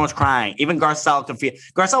 Everyone was crying. Even Garcelle could feel.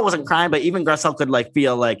 Garcelle wasn't crying, but even Garcelle could like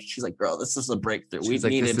feel like she's like, "Girl, this is a breakthrough.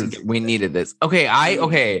 We needed this." Okay, I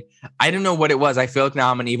didn't know what it was. I feel like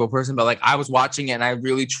now I'm an evil person, but like I was watching it and I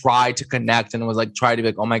really tried to connect and was like, try to be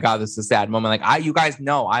like, "Oh my God, this is a sad moment." Like you guys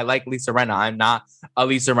know, I like Lisa Rinna. I'm not a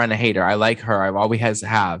Lisa Rinna hater. I like her. I've always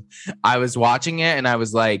have. I was watching it and I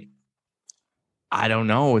was like, I don't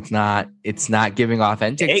know. It's not giving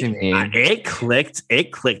authentic to me. It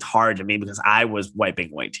clicked hard to me because I was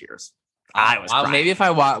wiping away tears. I was crying. Maybe if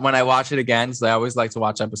when I watch it again, so I always like to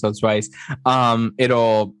watch episodes twice,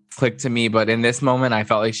 it'll click to me. But in this moment, I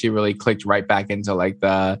felt like she really clicked right back into like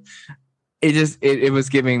it was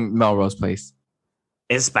giving Melrose Place.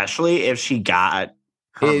 Especially if she got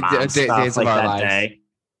her mom stuff like that day.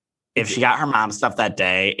 If she got her mom stuff that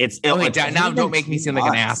day, now don't make me seem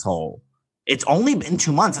like an asshole. It's only been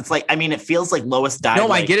 2 months. It's like, I mean, it feels like Lois died. No,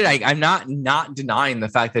 I get it. I'm not denying the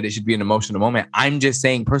fact that it should be an emotional moment. I'm just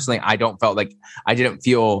saying personally, I didn't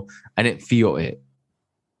feel it.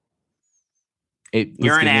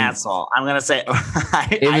 You're an asshole. I'm gonna say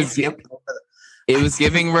it was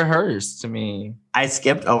giving rehearsed to me. I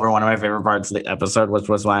skipped over one of my favorite parts of the episode, which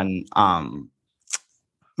was when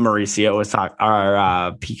Mauricio was talking,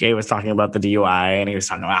 or PK was talking about the DUI, and he was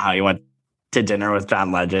talking about how he went to dinner with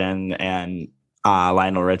John Legend and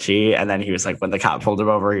Lionel Richie, and then he was like, when the cop pulled him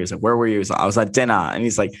over, he was like, "Where were you?" So I was at dinner, and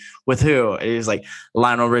he's like, "With who?" And he was like,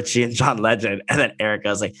 "Lionel Richie and John Legend." And then Erica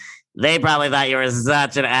was like, "They probably thought you were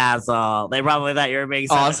such an asshole. They probably thought you were being."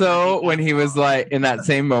 Also, when he was like, in that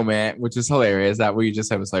same moment, which is hilarious, that what you just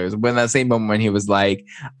said was hilarious. When that same moment when he was like,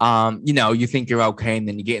 you think you're okay, and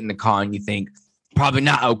then you get in the car and you think probably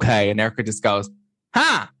not okay, and Erica just goes,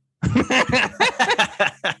 "Huh."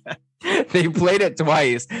 They played it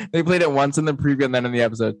twice. They played it once in the preview and then in the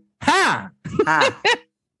episode. Ha!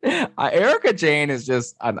 Erica Jane is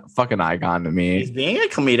just a fucking icon to me. She's being a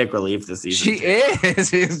comedic relief this season. She is.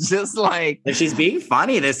 She's just like she's being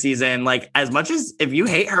funny this season. Like, as much as if you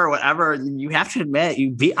hate her or whatever, you have to admit, you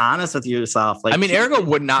be honest with yourself. Like, I mean, Erica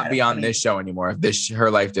would not be on this show anymore if her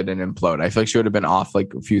life didn't implode. I feel like she would have been off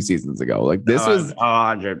like a few seasons ago. Like this was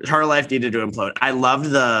 100. Her life needed to implode. I loved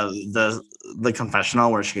the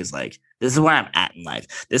confessional where she's like, "This is where I'm at in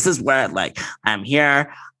life. This is where like I'm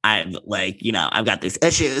here. I'm like, I've got these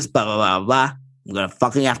issues, blah, blah, blah, blah. I'm going to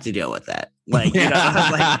fucking have to deal with that." Like,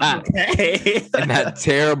 like, okay. And that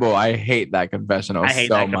terrible, I hate that confessional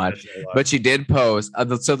so much. But she did post.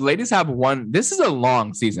 So the ladies have one. This is a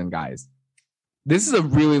long season, guys. This is a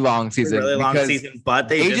really long season. But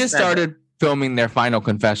they just started filming their final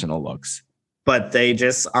confessional looks. But they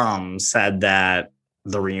just said that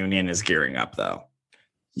the reunion is gearing up, though.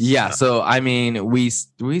 Yeah, so I mean, we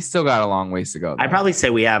still got a long ways to go. I'd probably say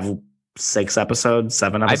we have 6 episodes,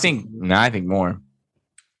 7 episodes. I think more.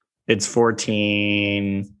 It's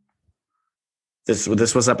 14.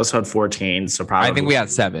 This was episode 14, so probably I think we had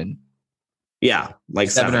 7. Yeah, like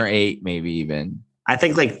 7 or 8, maybe even. I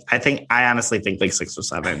honestly think like 6 or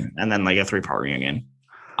 7, and then like a 3-part reunion.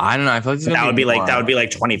 I don't know. I feel like that would be like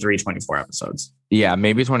 23, 24 episodes. Yeah,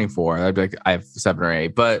 maybe 24. That'd be like I have 7 or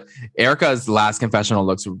 8. But Erica's last confessional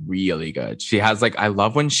looks really good. She has like, I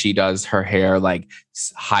love when she does her hair like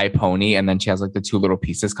high pony, and then she has like the 2 little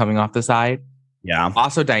pieces coming off the side. Yeah.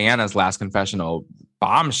 Also, Diana's last confessional,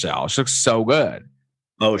 bombshell. She looks so good.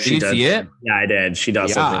 Oh, she did you see it? Yeah, I did. She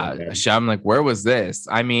does. Yeah, I'm like, where was this?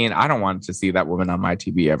 I mean, I don't want to see that woman on my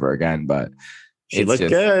TV ever again, but she looked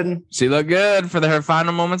good. She looked good for her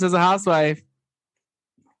final moments as a housewife.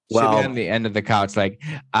 Well, on the end of the couch, like,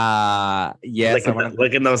 yes.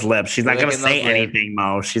 Look at those lips. She's not going to say anything,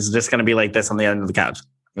 Mo. She's just going to be like this on the end of the couch.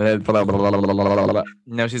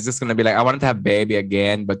 No, she's just going to be like, I wanted to have baby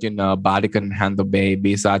again, but body couldn't handle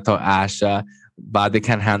baby. So I told Asha, body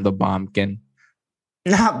can handle bumpkin.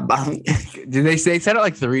 Not bumpkin. They said it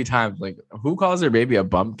like 3 times. Like, who calls their baby a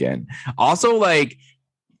bumpkin? Also, like,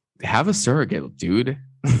 have a surrogate, dude.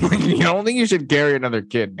 You don't think you should carry another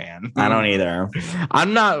kid, man. I don't either.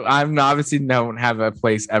 I'm obviously don't have a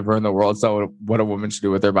place ever in the world. So what a woman should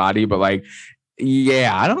do with their body, but like,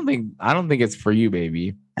 yeah, I don't think it's for you,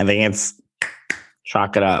 baby. I think it's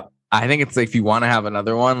chalk it up. I think it's like, if you want to have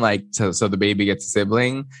another one, like so the baby gets a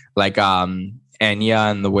sibling, like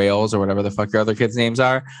Enya and the Whales or whatever the fuck your other kids' names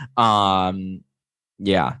are.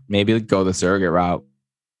 Yeah, maybe go the surrogate route.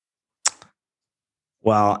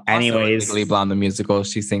 Well, anyways, Legally Blonde the musical,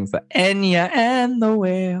 she sings the Enya and the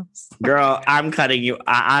Whales. Girl, I'm cutting you.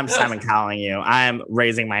 I'm Simon Cowling you. I'm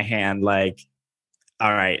raising my hand. Like,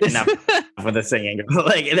 all right, enough with the singing.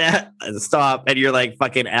 Like, stop. And you're like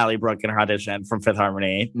fucking Allie Brooke in her audition from Fifth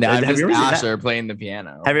Harmony. No, I'm just Asher playing the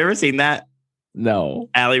piano. Have you ever seen that? No.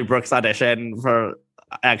 Allie Brooke's audition for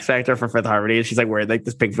X Factor for Fifth Harmony. She's like wearing like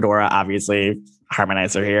this pink fedora. Obviously,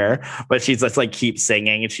 harmonizer here, but she's just like keeps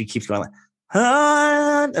singing and she keeps going like.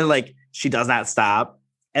 And like she does not stop,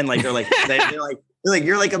 and like they're like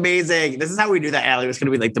you're like amazing. This is how we knew that Allie was going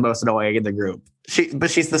to be like the most annoying in the group.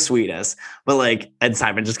 But she's the sweetest. But like, and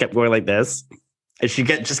Simon just kept going like this, and she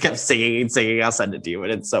just kept singing and singing. I'll send it to you,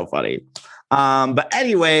 and it's so funny. But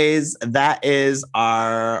anyways, that is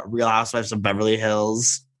our Real Housewives of Beverly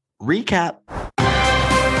Hills recap.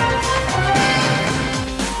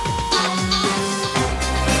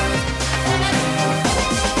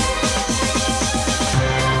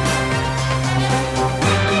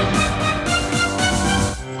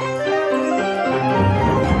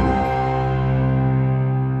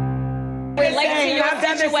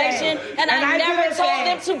 And I never told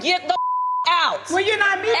them to get the out. Well, you're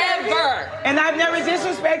not me, ever. Baby. And I've never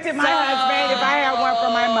disrespected my husband if I had one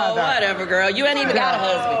from my mother. Whatever, girl. You ain't even got a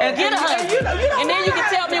husband. Get a husband. And then you can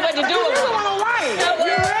tell me what to do with it.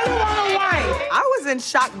 You really want a wife. I was in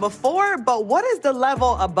shock before, but what is the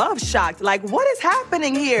level above shocked? Like, what is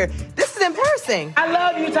happening here? This is embarrassing. I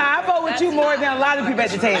love you, Ty. I vote with you more than a lot of people at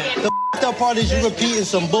the table. The f***ed part is you repeating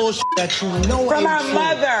some bullshit that you know From ain't our true.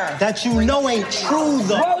 mother. That you know ain't true,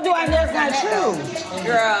 though. What do I know it's not true?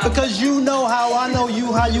 Girl. Because you know how I know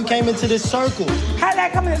you, how you came into this circle. How did I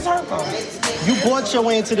come in the circle? You bought your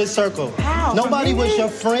way into this circle. How? Nobody was your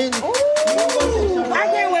friend. Ooh, I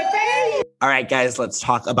can't with Faye. All right, guys, let's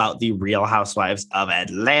talk about the Real Housewives of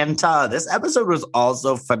Atlanta. This episode was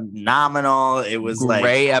also phenomenal. It was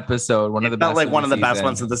great episode. One of the best. Felt like one of the best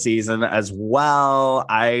ones of the season as well.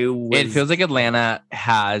 It feels like Atlanta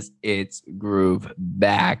has its groove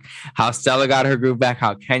back. How Stella got her groove back.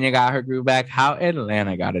 How Kenya got her groove back. How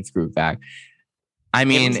Atlanta got its groove back. I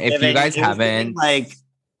mean, if you guys haven't,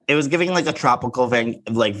 it was giving like a tropical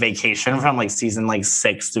vacation from like season like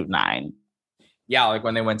 6 to 9. Yeah, like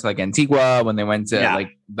when they went to like Antigua, when they went to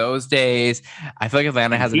like those days. I feel like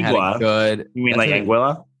Atlanta hasn't had a good. You mean like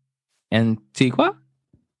Anguilla? Antigua?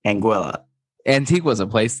 Anguilla. Antigua's a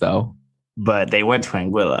place though. But they went to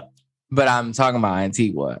Anguilla. But I'm talking about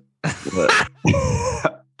Antigua.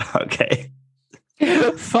 Okay.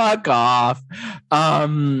 Fuck off.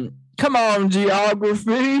 Come on,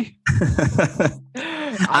 geography.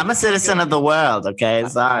 I'm a citizen of the world, okay?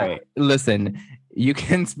 Sorry. Listen, you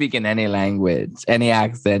can speak in any language, any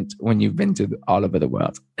accent when you've been to all over the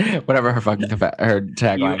world. Whatever her fucking her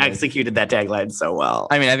tagline. You executed that tagline so well.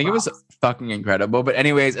 I mean, I think it was fucking incredible. But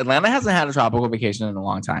anyways, Atlanta hasn't had a tropical vacation in a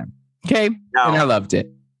long time. Okay? No. And I loved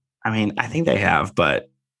it. I mean, I think they have, but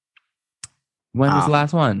when was the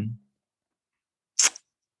last one?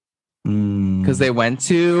 Because they went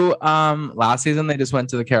to last season, they just went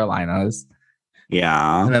to the Carolinas.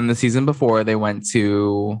 Yeah. And then the season before, they went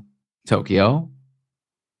to Tokyo.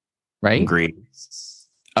 Right? Greece.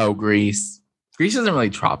 Oh, Greece. Greece isn't really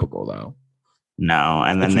tropical though. No,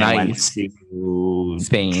 and then they went to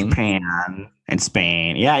Spain, Japan, and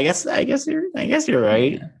Spain. Yeah, I guess you're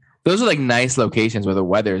right. Yeah. Those are like nice locations where the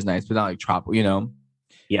weather is nice, but not like tropical, you know.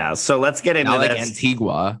 Yeah. So let's get into this. Like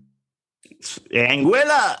Antigua,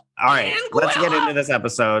 Anguilla. All right, let's get into this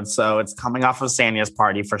episode. So it's coming off of Sanya's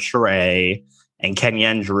party for Sheree, and Kenya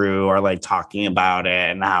and Drew are like talking about it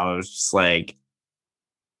and how it was just like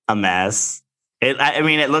a mess. I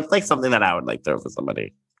mean, it looked like something that I would like throw for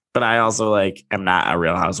somebody. But I also like am not a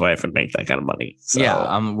Real Housewife and make that kind of money. So.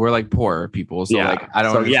 Yeah, we're like poor people, so like I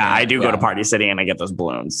don't. So yeah, I do go to Party City and I get those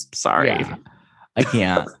balloons. Sorry, I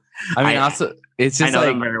can't. I mean, also it's just I know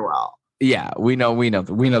like them very well. Yeah, we know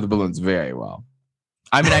the balloons very well.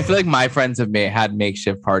 I mean, I feel like my friends have had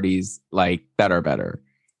makeshift parties like that are better.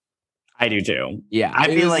 I do too. Yeah, I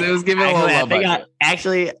feel like it was giving a little.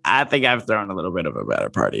 I think I've thrown a little bit of a better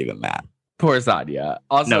party than that. Poor Sadia.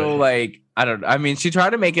 Also, I mean, she tried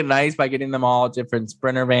to make it nice by getting them all different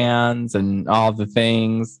Sprinter vans and all the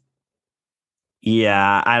things.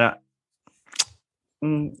 Yeah, I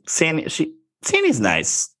don't. Sandy's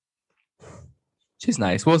nice. She's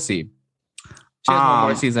nice. We'll see. She has one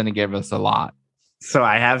more season to give us a lot. So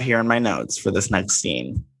I have here in my notes for this next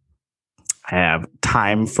scene, I have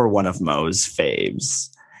time for one of Mo's faves,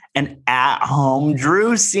 an at-home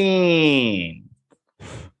Drew scene. Oh,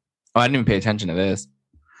 I didn't even pay attention to this.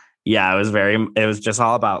 Yeah, it was just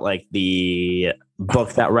all about like the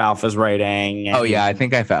book that Ralph is writing. Oh yeah, I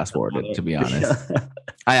think I fast forwarded, to be honest.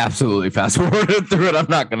 I absolutely fast forwarded through it. I'm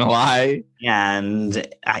not going to lie. And,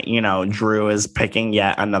 Drew is picking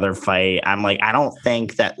yet another fight. I'm like, I don't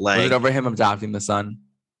think that like. Was it over him adopting the son?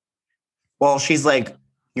 Well, she's like,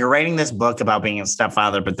 you're writing this book about being a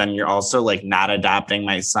stepfather, but then you're also like not adopting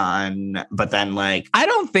my son. But then like. I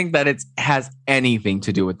don't think that it has anything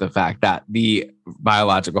to do with the fact that the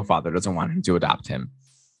biological father doesn't want him to adopt him.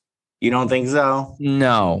 You don't think so?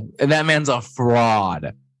 No. That man's a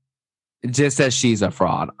fraud. Just as she's a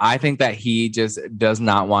fraud. I think that he just does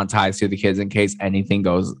not want ties to the kids in case anything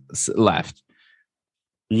goes left.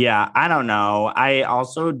 Yeah, I don't know. I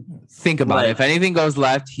also think about it. If anything goes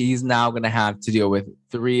left, he's now going to have to deal with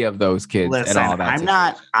 3 of those kids and all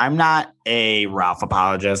that. I'm not a Ralph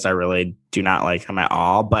apologist. I really do not like him at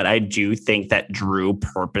all. But I do think that Drew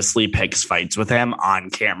purposely picks fights with him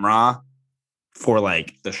on camera for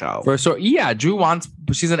like the show. Yeah, Drew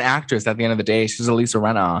she's an actress at the end of the day. She's a Lisa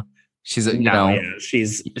Rinna. She's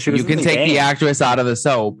you can take the actress out of the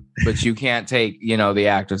soap, but you can't take, the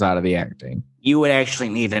actress out of the acting. You would actually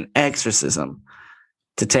need an exorcism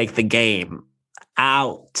to take the game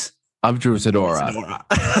out of Drew Sidora.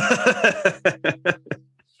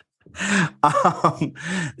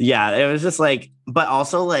 Yeah, it was just like, but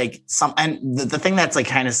also like and the thing that's like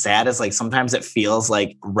kind of sad is like sometimes it feels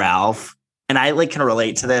like Ralph and I like can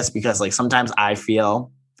relate to this because like sometimes I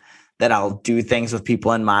feel that I'll do things with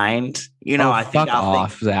people in mind. You know, I think I'll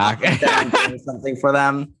think Zach. that I'm doing something for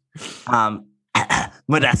them.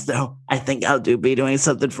 Modesto, I think I'll be doing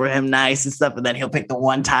something for him nice and stuff. And then he'll pick the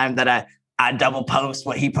one time that I double post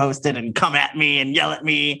what he posted and come at me and yell at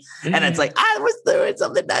me. And it's like, I was doing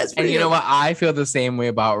something nice for you. And you know what? I feel the same way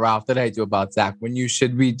about Ralph that I do about Zach. When you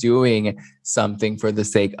should be doing something for the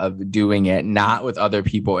sake of doing it, not with other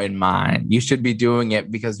people in mind. You should be doing it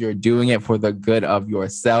because you're doing it for the good of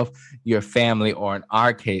yourself, your family, or in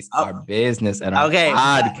our case, our business and our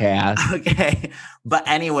podcast. Okay. But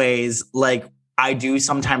anyways, like, I do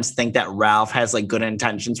sometimes think that Ralph has like good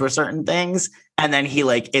intentions for certain things. And then he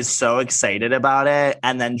like is so excited about it.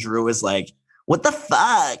 And then Drew is like, what the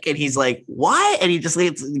fuck? And he's like, what? And he just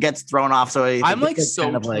gets thrown off. So I'm like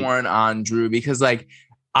so torn on Drew because like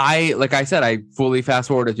I said, I fully fast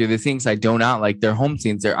forwarded through the things. I do not like their home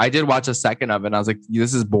scenes there. I did watch a second of it and I was like,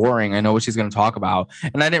 this is boring. I know what she's going to talk about.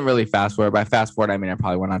 And I didn't really fast forward. By fast forward, I mean, I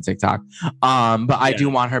probably went on TikTok. But I do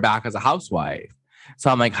want her back as a housewife. So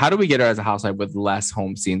I'm like, how do we get her as a housewife with less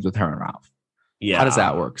home scenes with her and Ralph? Yeah. How does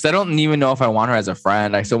that work? Because I don't even know if I want her as a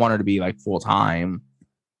friend. I still want her to be like full time.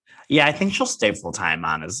 Yeah, I think she'll stay full time,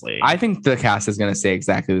 honestly. I think the cast is going to stay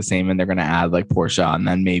exactly the same and they're going to add like Portia and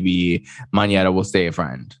then maybe Monyetta will stay a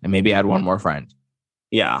friend and maybe add one more friend.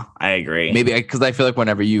 Yeah, I agree. Maybe because I feel like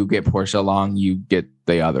whenever you get Portia along, you get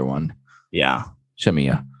the other one. Yeah.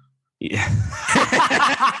 Shamia. Yeah.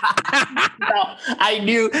 No, I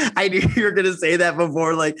knew you were gonna say that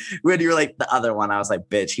before. Like when you were like the other one, I was like,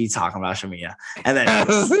 bitch, he's talking about Shamia. And then I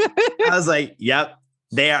was like, yep,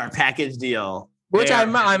 they are a package deal. Which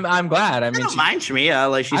I'm glad. I mean, I don't mind Shamia.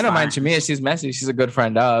 Like she's I don't fine. mind Shamia. She's messy. She's a good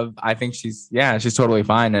friend of. I think she's totally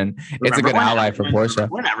fine. And it's a good ally for Portia.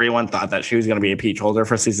 When everyone thought that she was gonna be a peach holder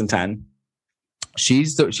for season 10. She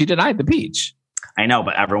denied the peach. I know,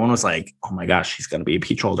 but everyone was like, oh my gosh, she's going to be a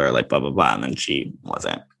peach holder, like blah, blah, blah. And then she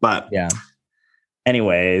wasn't. But yeah.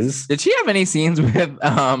 Anyways. Did she have any scenes with,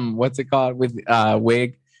 what's it called? With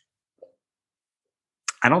Wig?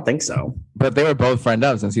 I don't think so. But they were both friend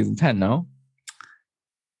ofs in season 10, no?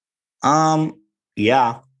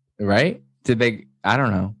 Yeah. Right? Did they? I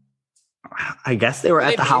don't know. I guess they were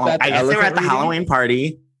at the Halloween. I guess they were at the Halloween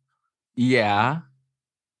party. Yeah.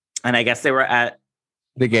 And I guess they were at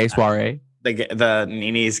the gay soiree. The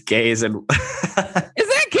Nini's gays and is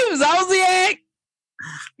that Kim Zolciak?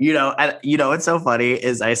 You know what's so funny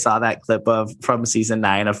is I saw that clip from season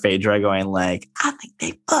 9 of Phaedra going like, I think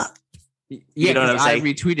they fuck. Yeah, you know what I'm saying? I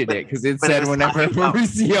retweeted it because it said whenever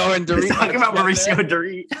Mauricio and Dorit talking about Mauricio and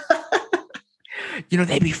Dorit. You know,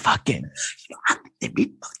 they be fucking. They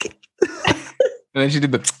be fucking. And then she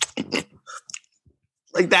did the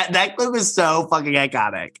like that clip is so fucking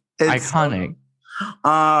iconic. It's iconic.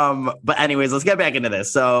 But anyways, let's get back into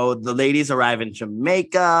this. So the ladies arrive in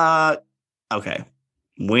Jamaica. Okay.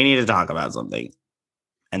 We need to talk about something.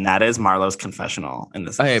 And that is Marlo's confessional in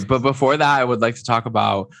this. Okay, but before that, I would like to talk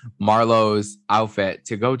about Marlo's outfit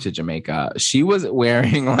to go to Jamaica. She was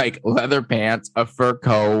wearing like leather pants, a fur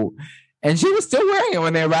coat, and she was still wearing it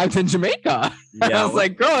when they arrived in Jamaica. I was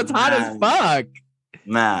like, girl, it's hot as fuck.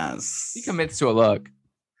 Mess. She commits to a look.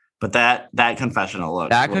 But that confessional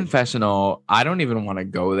look. That confessional, I don't even want to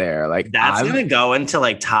go there. Like that's gonna go into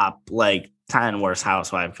like top like 10 worst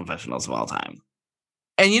housewife confessionals of all time.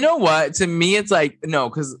 And you know what? To me, it's like, no,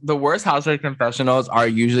 because the worst housewife confessionals are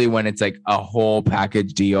usually when it's like a whole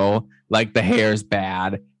package deal. Like the hair's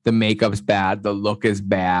bad, the makeup's bad, the look is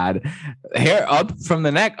bad. Hair up from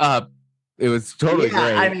the neck up. It was totally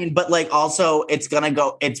great. I mean, but like also it's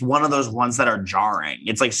one of those ones that are jarring.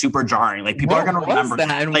 It's like super jarring. Like people are gonna remember that.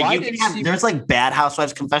 And like there's like bad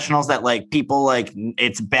housewives confessionals that like people like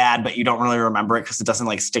it's bad, but you don't really remember it because it doesn't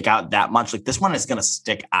like stick out that much. Like this one is gonna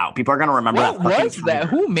stick out. People are gonna remember that. What was that?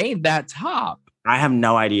 Who made that top? I have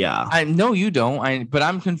no idea. I know you don't. But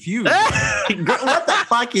I'm confused. What the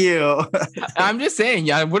fuck, you? I'm just saying.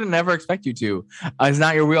 Yeah, I would never expect you to. It's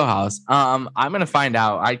not your wheelhouse. I'm gonna find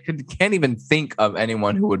out. I can't even think of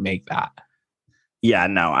anyone who would make that. Yeah,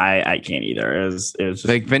 no, I can't either. It was just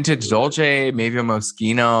like vintage Dolce, maybe a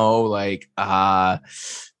Moschino. Like I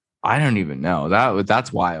don't even know.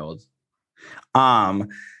 That's wild.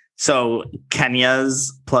 So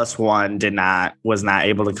Kenya's +1 was not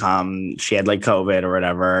able to come. She had like COVID or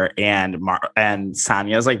whatever. And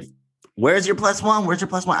Sonya's like where's your +1? Where's your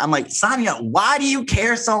 +1? I'm like, Sonia, why do you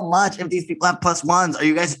care so much if these people have +1s? Are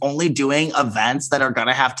you guys only doing events that are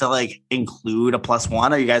gonna have to like include a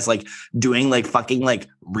 +1? Are you guys like doing like fucking like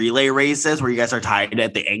relay races where you guys are tied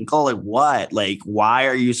at the ankle? Like what? Like why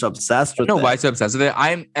are you so obsessed with it? Why so obsessed with it?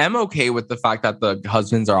 I am okay with the fact that the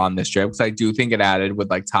husbands are on this trip because I do think it added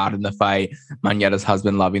with like Todd in the fight, Manyetta's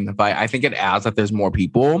husband loving the fight. I think it adds that there's more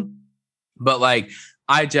people, but like.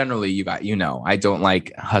 I generally, I don't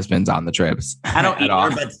like husbands on the trips. I don't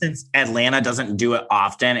either, but since Atlanta doesn't do it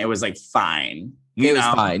often, it was like fine. It was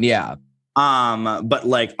fine, yeah. But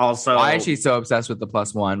like also, why is she so obsessed with the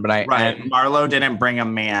 +1? But Marlo didn't bring a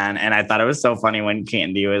man, and I thought it was so funny when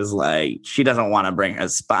Candy was like, she doesn't want to bring her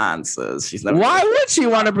sponsors. Why would she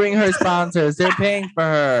want to bring her sponsors? They're paying for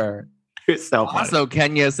her. It's so funny. Also,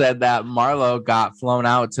 Kenya said that Marlo got flown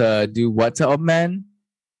out to do what to men?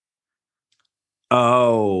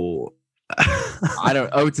 Oh,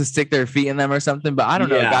 to stick their feet in them or something. But I don't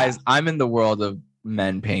know, guys. I'm in the world of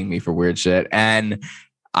men paying me for weird shit, and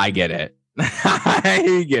I get it.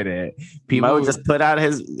 I get it. People just put out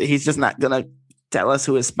he's just not gonna tell us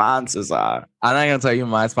who his sponsors are. I'm not gonna tell you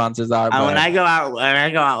who my sponsors are. But when I go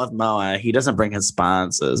out with Moa, he doesn't bring his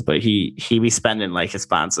sponsors, but he be spending like his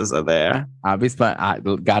sponsors are there. I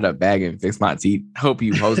got a bag and fixed my teeth. Hope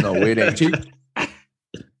you hoes know weird ain't cheap.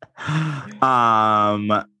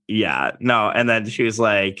 Yeah, no, and then she was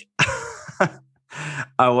like,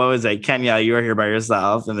 what was it? Kenya, you were here by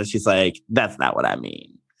yourself. And then she's like, that's not what I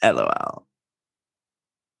mean. LOL.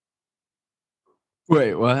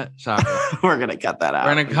 Wait, what? Sorry. We're gonna cut that out.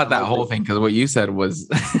 We're gonna cut that whole thing because what you said was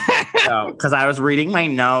no, because I was reading my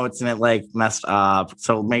notes and it like messed up.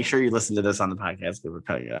 So make sure you listen to this on the podcast because we're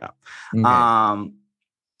cutting it out. Okay.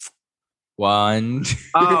 One.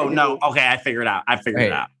 Oh no. Okay, I figured it out.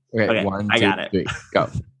 it out. Okay, 1, 2, I got it. 3, go.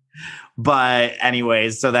 But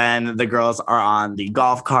anyways, so then the girls are on the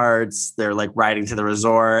golf carts. They're like riding to the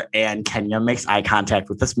resort, and Kenya makes eye contact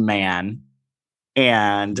with this man.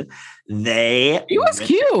 And he was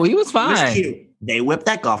cute. He was fine. They whipped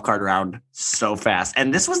that golf cart around so fast.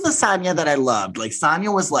 And this was the Sonia that I loved. Like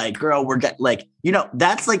Sonia was like, girl, we're getting like,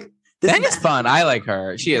 that's like Kenya's fun. I like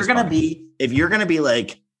her. If you're gonna be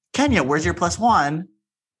like, Kenya, where's your +1?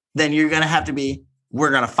 Then you're gonna have to be, we're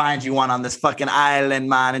going to find you one on this fucking island,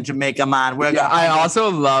 man, in Jamaica, man. I also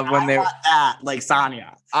love when they... want that, like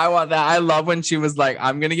Sonia. I want that. I love when she was like,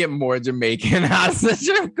 I'm going to get more Jamaican as the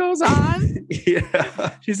trip goes on.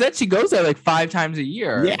 Yeah. She said she goes there like 5 times a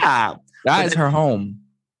year. Yeah. That is her home.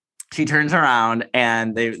 She turns around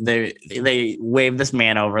and they wave this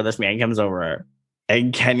man over. This man comes over.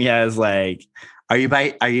 And Kenya is like, are you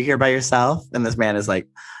here by yourself? And this man is like,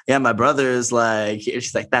 yeah, my brother is like...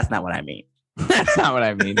 She's like, that's not what I mean. That's not what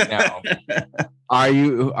I mean. No. Are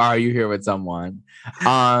you here with someone?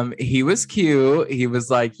 He was cute. He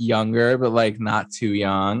was like younger, but like not too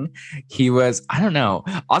young. He was, I don't know.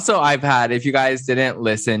 Also, if you guys didn't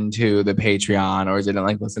listen to the Patreon or didn't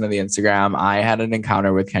like listen to the Instagram, I had an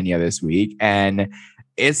encounter with Kenya this week, and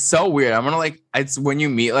it's so weird. I'm gonna it's when you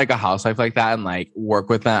meet like a housewife like that and like work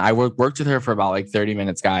with them. I worked with her for about like 30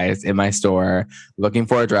 minutes, guys, in my store looking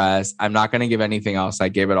for a dress. I'm not gonna give anything else. I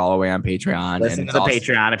gave it all away on Patreon. Listen to the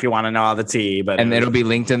Patreon if you want to know all the tea. And it'll be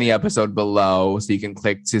linked in the episode below, so you can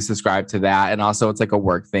click to subscribe to that. And also, it's like a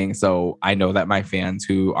work thing, so I know that my fans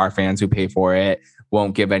who pay for it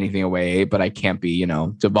won't give anything away, but I can't be,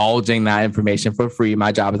 divulging that information for free.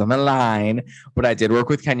 My job is on the line. But I did work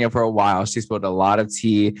with Kenya for a while. She spilled a lot of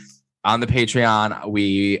tea on the Patreon.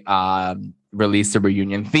 We released a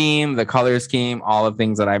reunion theme, the color scheme, all of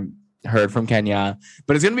things that I heard from Kenya.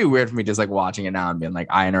 But it's gonna be weird for me just like watching it now and being like,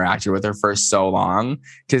 I interacted with her for so long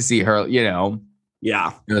to see her,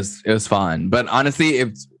 Yeah, it was fun. But honestly,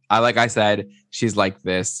 like I said, she's like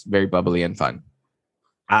this, very bubbly and fun.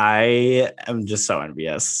 I am just so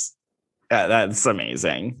envious. That's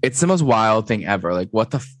amazing. It's the most wild thing ever. Like what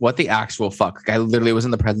the actual fuck? Like, I literally was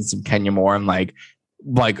in the presence of Kenya Moore and like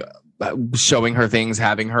showing her things,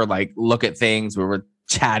 having her like look at things. We were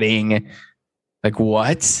chatting. Like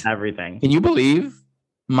what? Everything. Can you believe?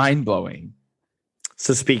 Mind blowing.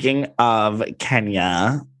 So speaking of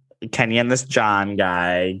Kenya and this John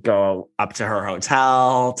guy go up to her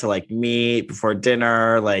hotel to like meet before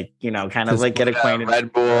dinner, like, kind of like get acquainted.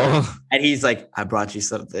 Red Bull. And he's like, I brought you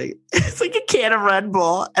something. It's like a can of Red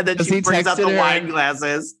Bull. And then she brings out the wine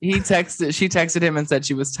glasses. She texted him and said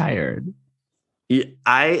she was tired.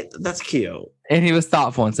 Yeah, that's cute. And he was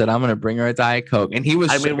thoughtful and said, I'm going to bring her a Diet Coke. And he was,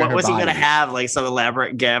 I mean, what was he going to have? Like some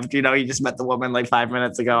elaborate gift? You know, he just met the woman like 5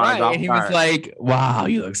 minutes ago. Right. On a golf And he cart. was like, wow,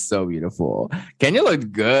 you look so beautiful. Kenya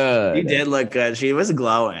looked good. She did look good. She was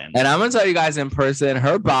glowing. And I'm going to tell you guys in person,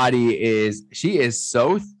 her body she is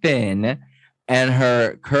so thin and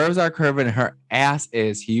her curves are curving. Her ass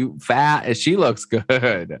is huge, fat, and she looks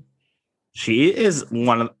good. She is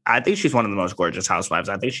I think she's one of the most gorgeous housewives.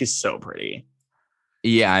 I think she's so pretty.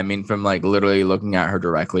 Yeah, I mean, from like literally looking at her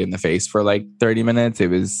directly in the face for like 30 minutes, it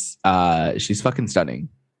was she's fucking stunning.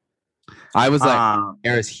 I was like,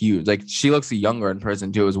 hair is huge. Like she looks younger in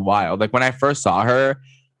person too. It was wild. Like when I first saw her,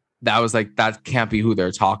 that was like, that can't be who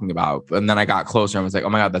they're talking about. And then I got closer and was like, oh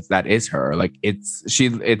my God, that is her. Like it's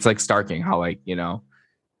like starking how like, you know,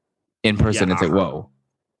 in person it's like, whoa.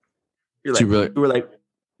 You were like,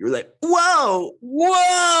 whoa,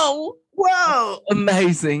 whoa, whoa.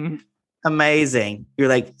 Amazing. You're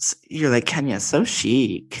like Kenya, so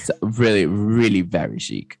chic. So really, really very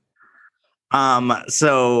chic.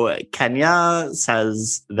 So Kenya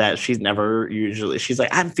says that she's like,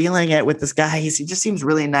 I'm feeling it with this guy. He just seems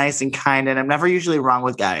really nice and kind, and I'm never usually wrong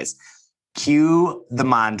with guys. Cue the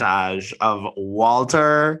montage of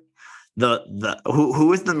Walter, who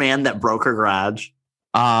was the man that broke her garage?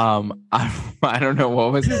 I don't know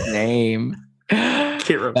what was his name.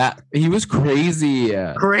 He was crazy.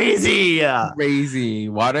 Crazy.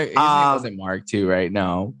 Water. His name wasn't Mark too, right?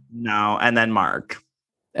 No. And then Mark.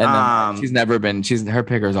 And then she's never been. Her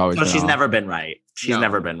picker's always. So she's never been right.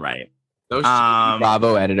 Never been right. Those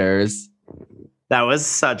Bravo editors. That was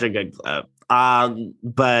such a good clip.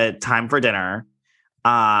 But time for dinner.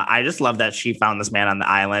 I just love that she found this man on the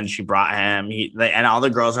island. She brought him. And all the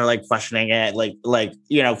girls are like questioning it, like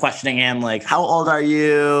you know, questioning him, like, how old are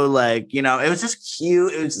you? Like, you know, it was just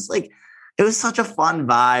cute. It was just like, it was such a fun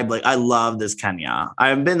vibe. Like, I love this Kenya.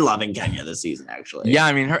 I've been loving Kenya this season, actually. Yeah,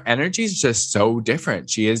 I mean, her energy is just so different.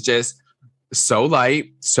 She is just so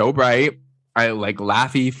light, so bright. I like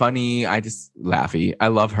laughy, funny. Laughy. I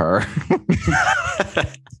love her.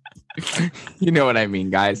 You know what I mean,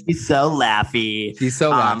 guys. She's so laughy.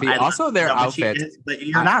 Also, their outfits. But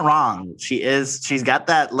you're not wrong. She's got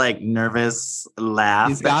that like nervous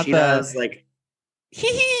laugh that she does. Like,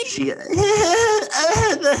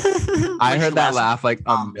 I heard that laugh like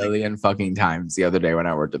a million fucking times the other day when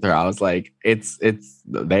I worked with her. I was like, it's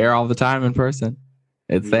there all the time in person.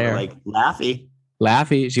 It's there. Like laughy.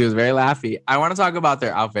 She was very laughy. I want to talk about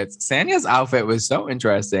their outfits. Sanya's outfit was so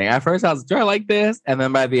interesting. At first I was like, do I like this? And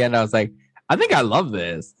then by the end I was like, I think I love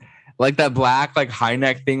this. Like that black, like high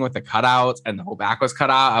neck thing with the cutouts and the whole back was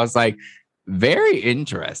cut out. I was like, very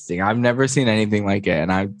interesting. I've never seen anything like it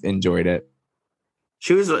and I enjoyed it.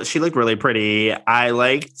 She looked really pretty. I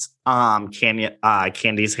liked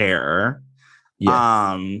Candy's hair.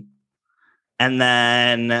 Yes. And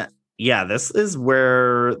then this is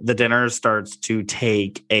where the dinner starts to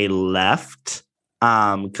take a left.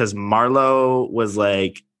 Because Marlo was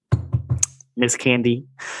like, Miss Candy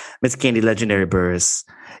Legendary Burruss,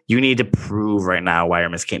 you need to prove right now why you're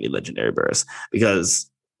Miss Candy Legendary Burruss, because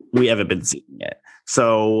we haven't been seeing it.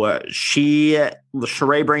 So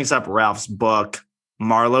Sheree brings up Ralph's book.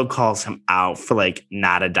 Marlo calls him out for like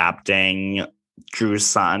not adopting Drew's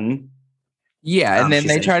son. Yeah, and then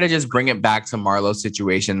they try to just bring it back to Marlo's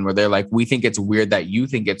situation where they're like, we think it's weird that you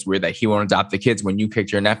think it's weird that he won't adopt the kids when you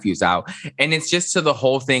kicked your nephews out. And it's just to the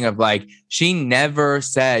whole thing of like, she never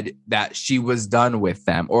said that she was done with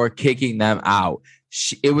them or kicking them out.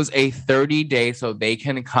 It was a 30-day so they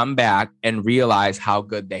can come back and realize how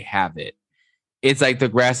good they have it. It's like the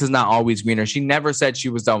grass is not always greener. She never said she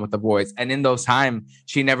was done with the boys. And in those times,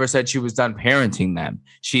 she never said she was done parenting them.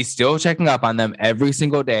 She's still checking up on them every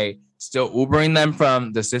single day, still Ubering them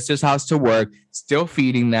from the sister's house to work, still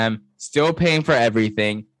feeding them, still paying for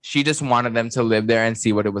everything. She just wanted them to live there and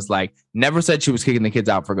see what it was like. Never said she was kicking the kids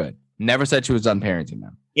out for good. Never said she was done parenting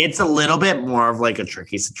them. It's a little bit more of like a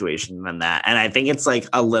tricky situation than that. And I think it's like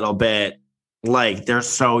a little bit like they're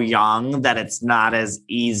so young that it's not as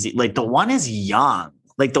easy. Like the one is young.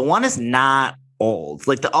 Like the one is not old.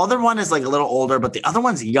 Like the other one is like a little older, but the other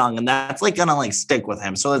one's young. And that's like gonna like stick with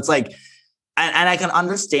him. So it's like, and I can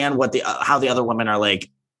understand what how the other women are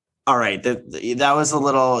like, all right, that was a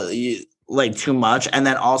little like too much. And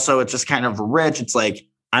then also it's just kind of rich. It's like,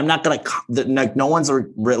 I'm not going to, like, no one's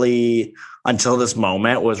really until this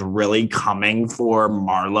moment was really coming for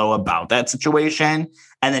Marlo about that situation.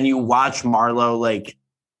 And then you watch Marlo like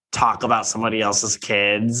talk about somebody else's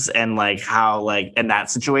kids and like how like in that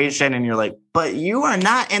situation. And you're like, but you are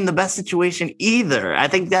not in the best situation either. I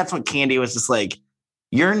think that's what Candy was just like,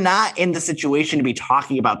 you're not in the situation to be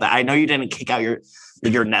talking about that. I know you didn't kick out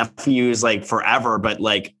your nephews like forever, but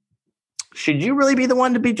like, should you really be the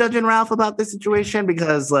one to be judging Ralph about this situation?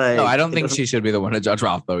 Because like, no, I don't think she should be the one to judge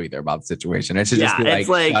Ralph though either about the situation. It should just be it's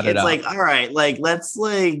like, all right, like let's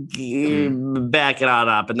like back it on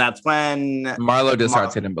up, and that's when Marlo just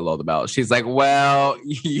starts hitting below the belt. She's like, "Well,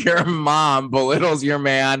 your mom belittles your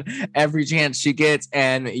man every chance she gets,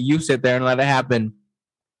 and you sit there and let it happen."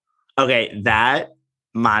 Okay, that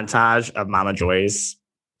montage of Mama Joyce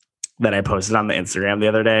that I posted on the Instagram the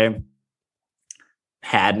other day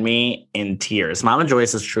had me in tears. Mama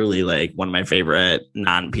Joyce is truly like one of my favorite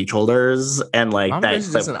non-peach holders. And like Mama Joyce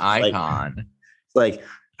is just an icon. Like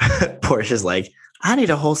Portia's like, I need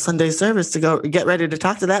a whole Sunday service to go get ready to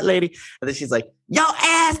talk to that lady. And then she's like, yo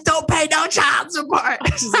ass don't pay no child support.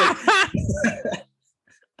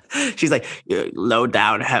 She's like, low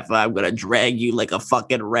down heifer, I'm gonna drag you like a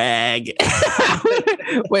fucking rag.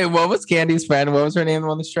 Wait, what was Candy's friend? What was her name? The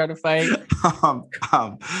one that's trying to fight? Oh,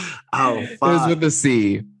 fuck. It was with the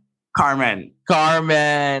C. Carmen.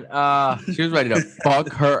 She was ready to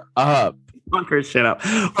fuck her up. Fuck her shit up.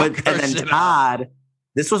 And then Todd,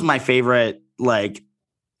 this was my favorite like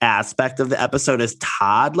aspect of the episode is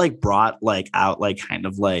Todd like brought like out like kind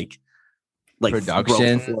of like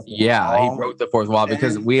production. He broke the fourth wall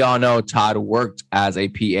because we all know Todd worked as a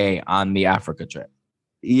PA on the Africa trip.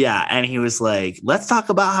 Yeah, and he was like, let's talk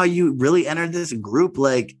about how you really entered this group.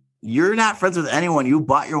 Like, you're not friends with anyone. You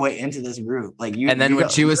bought your way into this group. Like, you. And then when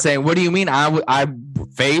she was saying, what do you mean?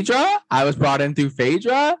 Phaedra? I was brought in through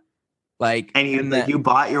Phaedra? Like, and he was like, you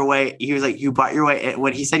bought your way. He was like, you bought your way.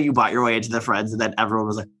 When he said you bought your way into the friends, and then everyone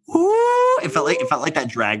was like, ooh. It felt like that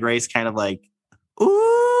Drag Race kind of like,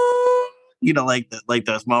 ooh, you know, like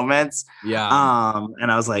those moments. Yeah.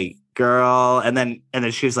 And I was like, girl, and then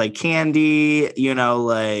she was like, Candy, you know,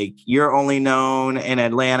 like you're only known in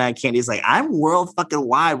Atlanta. Candy's like, I'm world fucking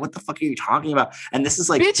wide. What the fuck are you talking about? And this is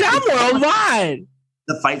like, bitch, I'm worldwide.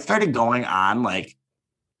 The fight started going on like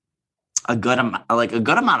a good amount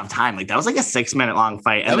of time. Like that was like a 6-minute long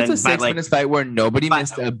fight. That was a 6-minute fight where nobody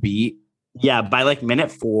missed a beat. Yeah, by like minute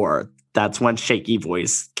 4, that's when shaky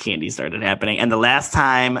voice Candy started happening. And the last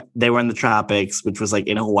time they were in the tropics, which was like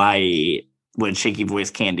in Hawaii, when shaky voice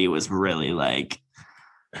Candy was really like,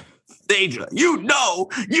 Phaedra, you know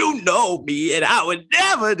me, and I would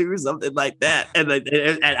never do something like that. And like,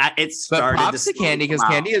 it started. But props to Candy because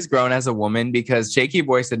Candy has grown as a woman because shaky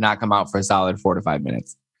voice did not come out for a solid 4 to 5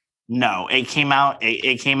 minutes. No, it came out.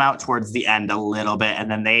 It came out towards the end a little bit, and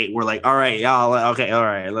then they were like, "All right, y'all, okay, all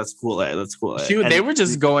right, let's cool it." They were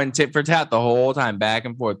just going tit for tat the whole time, back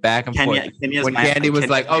and forth. Kenya's when Candy was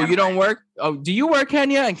like, "Oh, you don't work? Oh, do you work,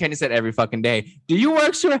 Kenya?" And Kenya said every fucking day, "Do you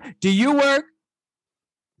work, sir? Do you work?"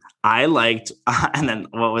 I liked, and then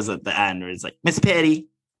what was it? The end where it's like Miss Petty,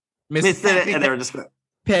 Miss Petty, and they were just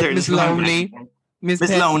Miss Lonely, Miss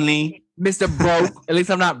Lonely. Mr. Broke, at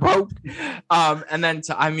least I'm not broke. And then,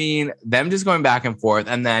 them just going back and forth.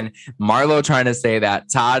 And then Marlo trying to say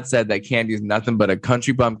that Todd said that Candy's nothing but a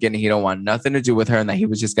country bumpkin. And he don't want nothing to do with her and that he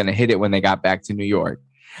was just going to hit it when they got back to New York.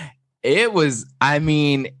 Did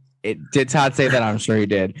Todd say that? I'm sure he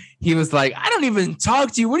did. He was like, I don't even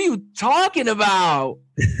talk to you. What are you talking about?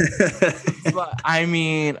 But,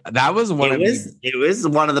 that was it was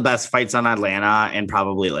one of the best fights on Atlanta in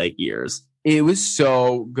probably like years. It was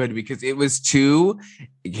so good because it was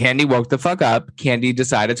Candy woke the fuck up. Candy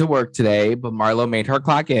decided to work today, but Marlo made her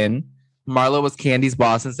clock in. Marlo was Candy's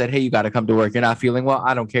boss and said, hey, you got to come to work. You're not feeling well.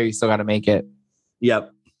 I don't care. You still got to make it.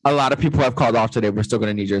 Yep. A lot of people have called off today. We're still going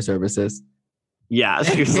to need your services. Yeah.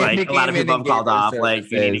 She was like, a lot of people have called off. Like,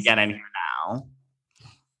 you need to get in here now.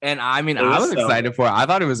 And I was excited for it. I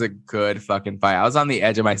thought it was a good fucking fight. I was on the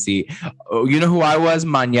edge of my seat. Oh, you know who I was?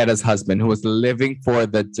 Manyetta's husband, who was living for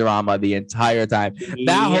the drama the entire time.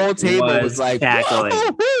 That whole table was like,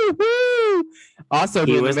 also,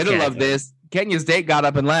 in the middle of this, Kenya's date got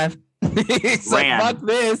up and left. He's like, fuck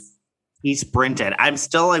this. He sprinted. I'm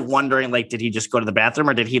still like wondering, like, did he just go to the bathroom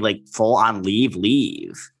or did he like full on leave?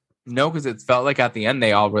 No, because it felt like at the end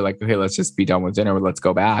they all were like, okay, let's just be done with dinner. Let's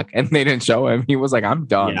go back. And they didn't show him. He was like, I'm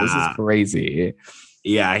done. Yeah. This is crazy.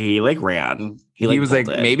 Yeah, he like ran. He was like,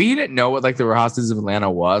 maybe he didn't know what like the Real Housewives of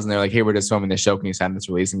Atlanta was. And they're like, hey, we're just filming this show. Can you sign this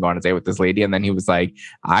release and go on a date with this lady? And then he was like,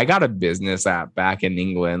 I got a business app back in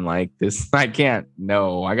England. Like this, I can't.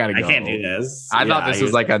 No, I got to go. I can't do this. I thought this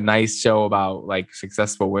was like a nice show about like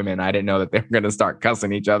successful women. I didn't know that they were going to start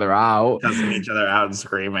cussing each other out. And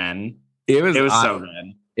screaming. It was so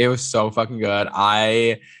good. It was so fucking good.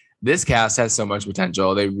 This cast has so much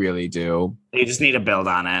potential. They really do. They just need to build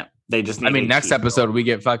on it. They just need I mean, next episode, we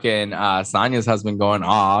get fucking Sonya's husband going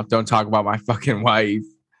off. Don't talk about my fucking wife.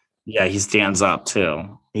 Yeah, he stands up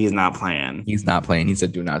too. He's not playing. He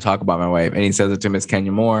said, do not talk about my wife. And he says it to Miss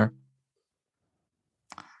Kenya Moore.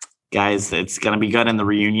 Guys, it's going to be good in the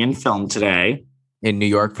reunion film today. In New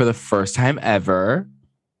York for the first time ever.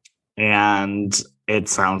 And it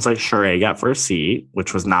sounds like Sheree got first seat,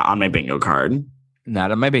 which was not on my bingo card.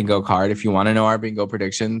 Not on my bingo card. If you want to know our bingo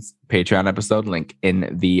predictions, Patreon episode, link in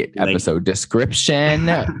the episode description.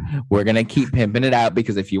 We're going to keep pimping it out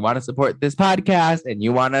because if you want to support this podcast and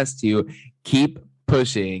you want us to keep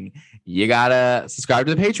pushing, you gotta subscribe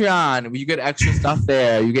to the Patreon. You get extra stuff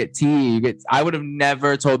there. You get tea. I would have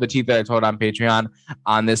never told the tea that I told on Patreon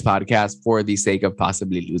on this podcast for the sake of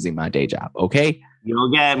possibly losing my day job. Okay.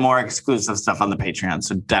 You'll get more exclusive stuff on the Patreon.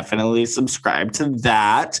 So definitely subscribe to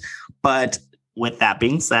that. But with that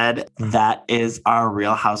being said, that is our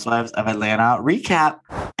Real Housewives of Atlanta recap.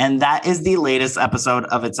 And that is the latest episode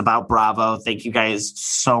of It's About Bravo. Thank you guys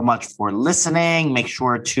so much for listening. Make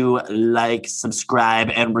sure to like, subscribe,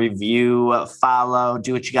 and review, follow,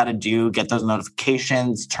 do what you got to do. Get those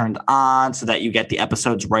notifications turned on so that you get the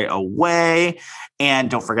episodes right away. And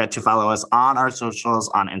don't forget to follow us on our socials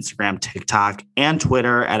on Instagram, TikTok, and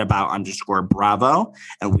Twitter at @about_Bravo.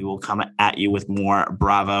 And we will come at you with more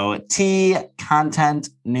Bravo tea, content,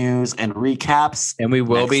 news, and recaps. And we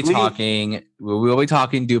will be talking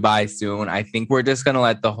Dubai soon. I think we're just gonna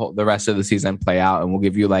let the rest of the season play out, and we'll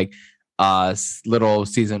give you like a little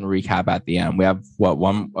season recap at the end. We have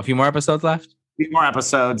a few more episodes left? A few more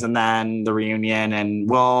episodes, and then the reunion, and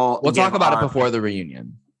we'll talk about it before the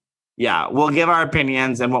reunion. Yeah, we'll give our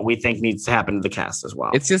opinions and what we think needs to happen to the cast as well.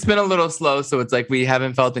 It's just been a little slow, so it's like we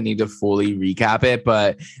haven't felt the need to fully recap it,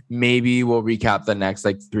 but maybe we'll recap the next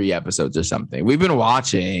like 3 episodes or something. We've been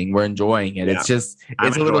watching, we're enjoying it. Yeah. It's a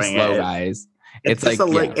little slow, guys. It's like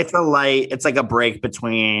it's like a break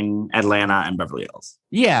between Atlanta and Beverly Hills.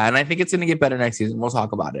 Yeah, and I think it's going to get better next season. We'll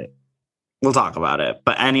talk about it.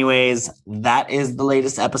 But anyways, that is the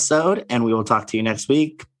latest episode, and we will talk to you next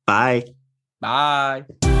week. Bye. Bye.